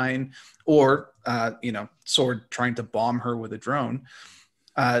 do the line? Or, Sword trying to bomb her with a drone,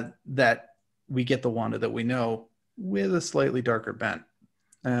 that we get the Wanda that we know with a slightly darker bent.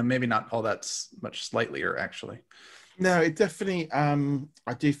 Maybe not all that much slightlier, actually. No, it definitely,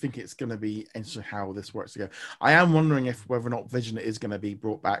 I do think it's going to be interesting how this works together. I am wondering whether or not Vision is going to be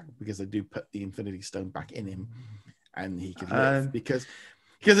brought back, because they do put the Infinity Stone back in him and he can live, because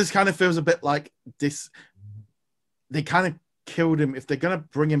this kind of feels a bit like this. They kind of killed him. If they're going to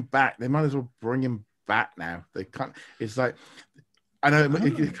bring him back, they might as well bring him back now. They can't. It's like, I know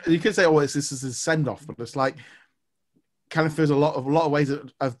you could say, "Oh, this is his send off," but it's like kind of feels a lot of ways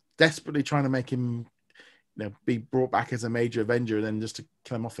of desperately trying to make him, be brought back as a major Avenger, and then just to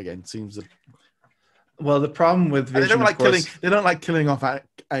kill him off again seems. Well, the problem with Vision, they don't like killing. They don't like killing off,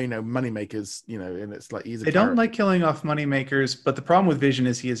 moneymakers. And it's like they don't like killing off moneymakers. But the problem with Vision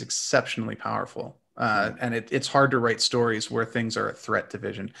is he is exceptionally powerful. And it's hard to write stories where things are a threat to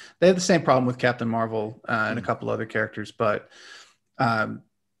Vision. They have the same problem with Captain Marvel and a couple other characters, but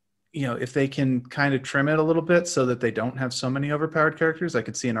if they can kind of trim it a little bit so that they don't have so many overpowered characters, I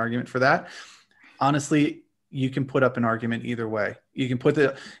could see an argument for that. Honestly, you can put up an argument either way. You can put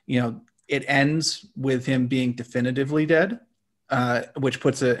it ends with him being definitively dead, which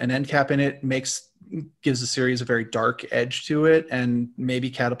puts an end cap in it, gives the series a very dark edge to it, and maybe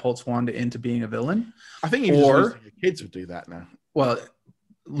catapults Wanda into being a villain. I think even just losing your kids would do that now. Well,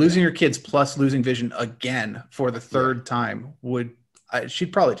 losing your kids plus losing Vision again for the third time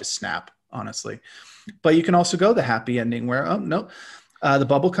she'd probably just snap, honestly. But you can also go the happy ending where, the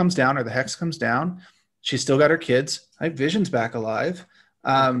bubble comes down or the hex comes down. She's still got her kids. Vision's back alive.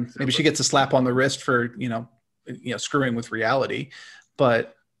 Maybe she gets a slap on the wrist for, screwing with reality,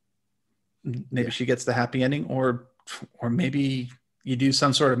 but maybe she gets the happy ending, or maybe you do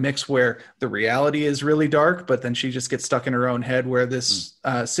some sort of mix where the reality is really dark, but then she just gets stuck in her own head where this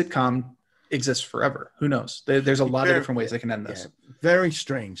sitcom exists forever. Who knows? There's a lot of different ways they can end this. Yeah, very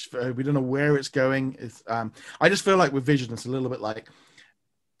strange. We don't know where it's going. I just feel like with Vision, it's a little bit like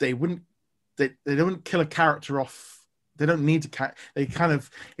they don't kill a character off. They don't need to. They kind of.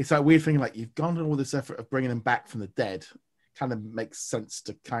 It's that weird thing. Like, you've gone to all this effort of bringing them back from the dead. Kind of makes sense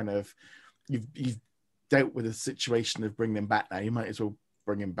to kind of. You've dealt with a situation of bringing them back now. You might as well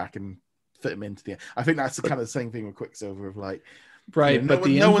bring him back and fit him into the. I think that's the kind of the same thing with Quicksilver of like. Right, but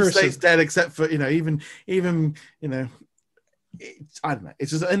no one stays dead except for even I don't know.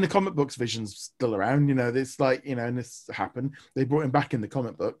 It's just in the comic books, Vision's still around. It's like and this happened. They brought him back in the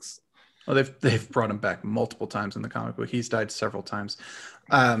comic books. Well, they've brought him back multiple times in the comic book. He's died several times,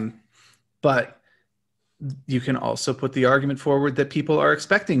 but you can also put the argument forward that people are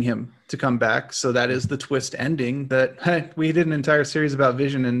expecting him to come back. So that is the twist ending. That we did an entire series about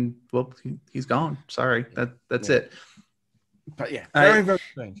Vision, and well, he's gone. Sorry, that's it. But very very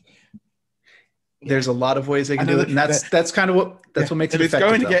strange. There's a lot of ways they can do it, and that's kind of what makes it effective. It's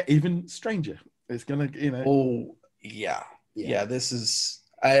going to get even stranger. It's going to, Oh yeah. This is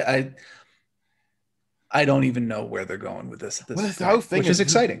I don't even know where they're going with this. The whole thing which is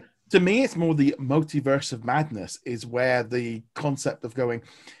exciting. To me, it's more the multiverse of madness is where the concept of going,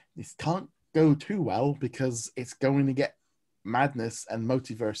 this can't go too well because it's going to get madness and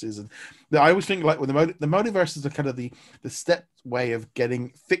multiverses. And I always think like with the multiverses are kind of the step way of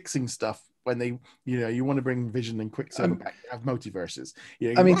fixing stuff when they, you want to bring Vision and Quicksilver back, have multiverses.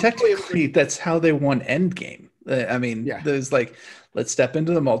 I mean, technically, that's how they won Endgame. I mean, there's like, let's step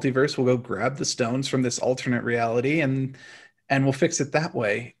into the multiverse. We'll go grab the stones from this alternate reality and we'll fix it that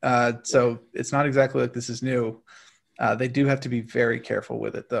way. So it's not exactly like this is new. They do have to be very careful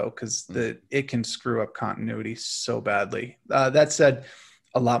with it, though, because it can screw up continuity so badly. That said,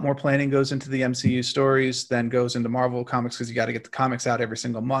 a lot more planning goes into the MCU stories than goes into Marvel comics because you got to get the comics out every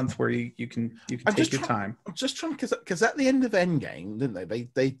single month where you can take your time. I'm just trying because at the end of Endgame,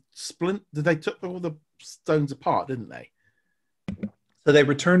 didn't they split? They took all the stones apart, didn't they? So they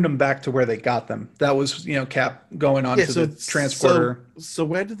returned them back to where they got them. That was Cap going on to the transporter. So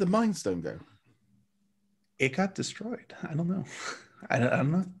where did the Mind Stone go? It got destroyed. I don't know. I don't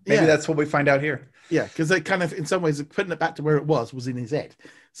know. Maybe that's what we find out here. Yeah, because they kind of, in some ways, putting it back to where it was in his head.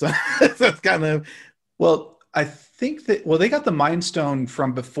 So that's kind of... Well, I think that... Well, they got the Mind Stone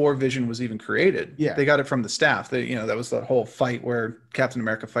from before Vision was even created. Yeah. They got it from the staff. That was the whole fight where Captain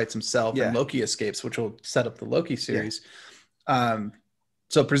America fights himself and Loki escapes, which will set up the Loki series. Yeah.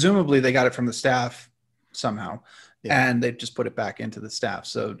 So presumably they got it from the staff somehow. Yeah. And they just put it back into the staff.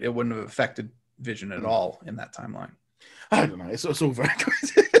 So it wouldn't have affected Vision at all in that timeline. I don't know. It's all very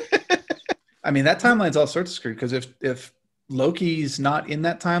crazy. I mean, that timeline's all sorts of screwed because if Loki's not in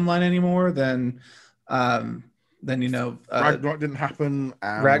that timeline anymore, then Ragnarok didn't happen.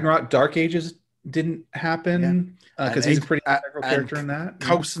 Ragnarok, Dark Ages didn't happen because he's a pretty integral character in that.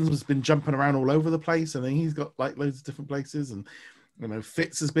 Coulson has been jumping around all over the place, and then he's got like loads of different places, and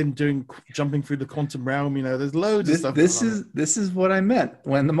Fitz has been jumping through the quantum realm. There's loads of stuff. This is what I meant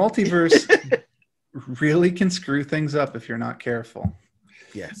when the multiverse really can screw things up if you're not careful.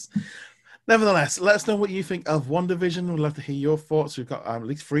 Yes. Nevertheless, let us know what you think of WandaVision. We'd love to hear your thoughts. We've got at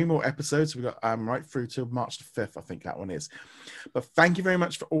least 3 more episodes. We've got right through till March the 5th, I think that one is. But thank you very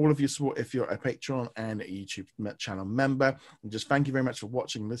much for all of your support if you're a Patreon and a YouTube channel member. And just thank you very much for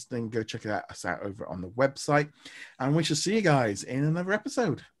watching, listening. Go check us out over on the website. And we shall see you guys in another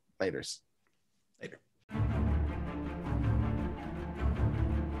episode. Laters.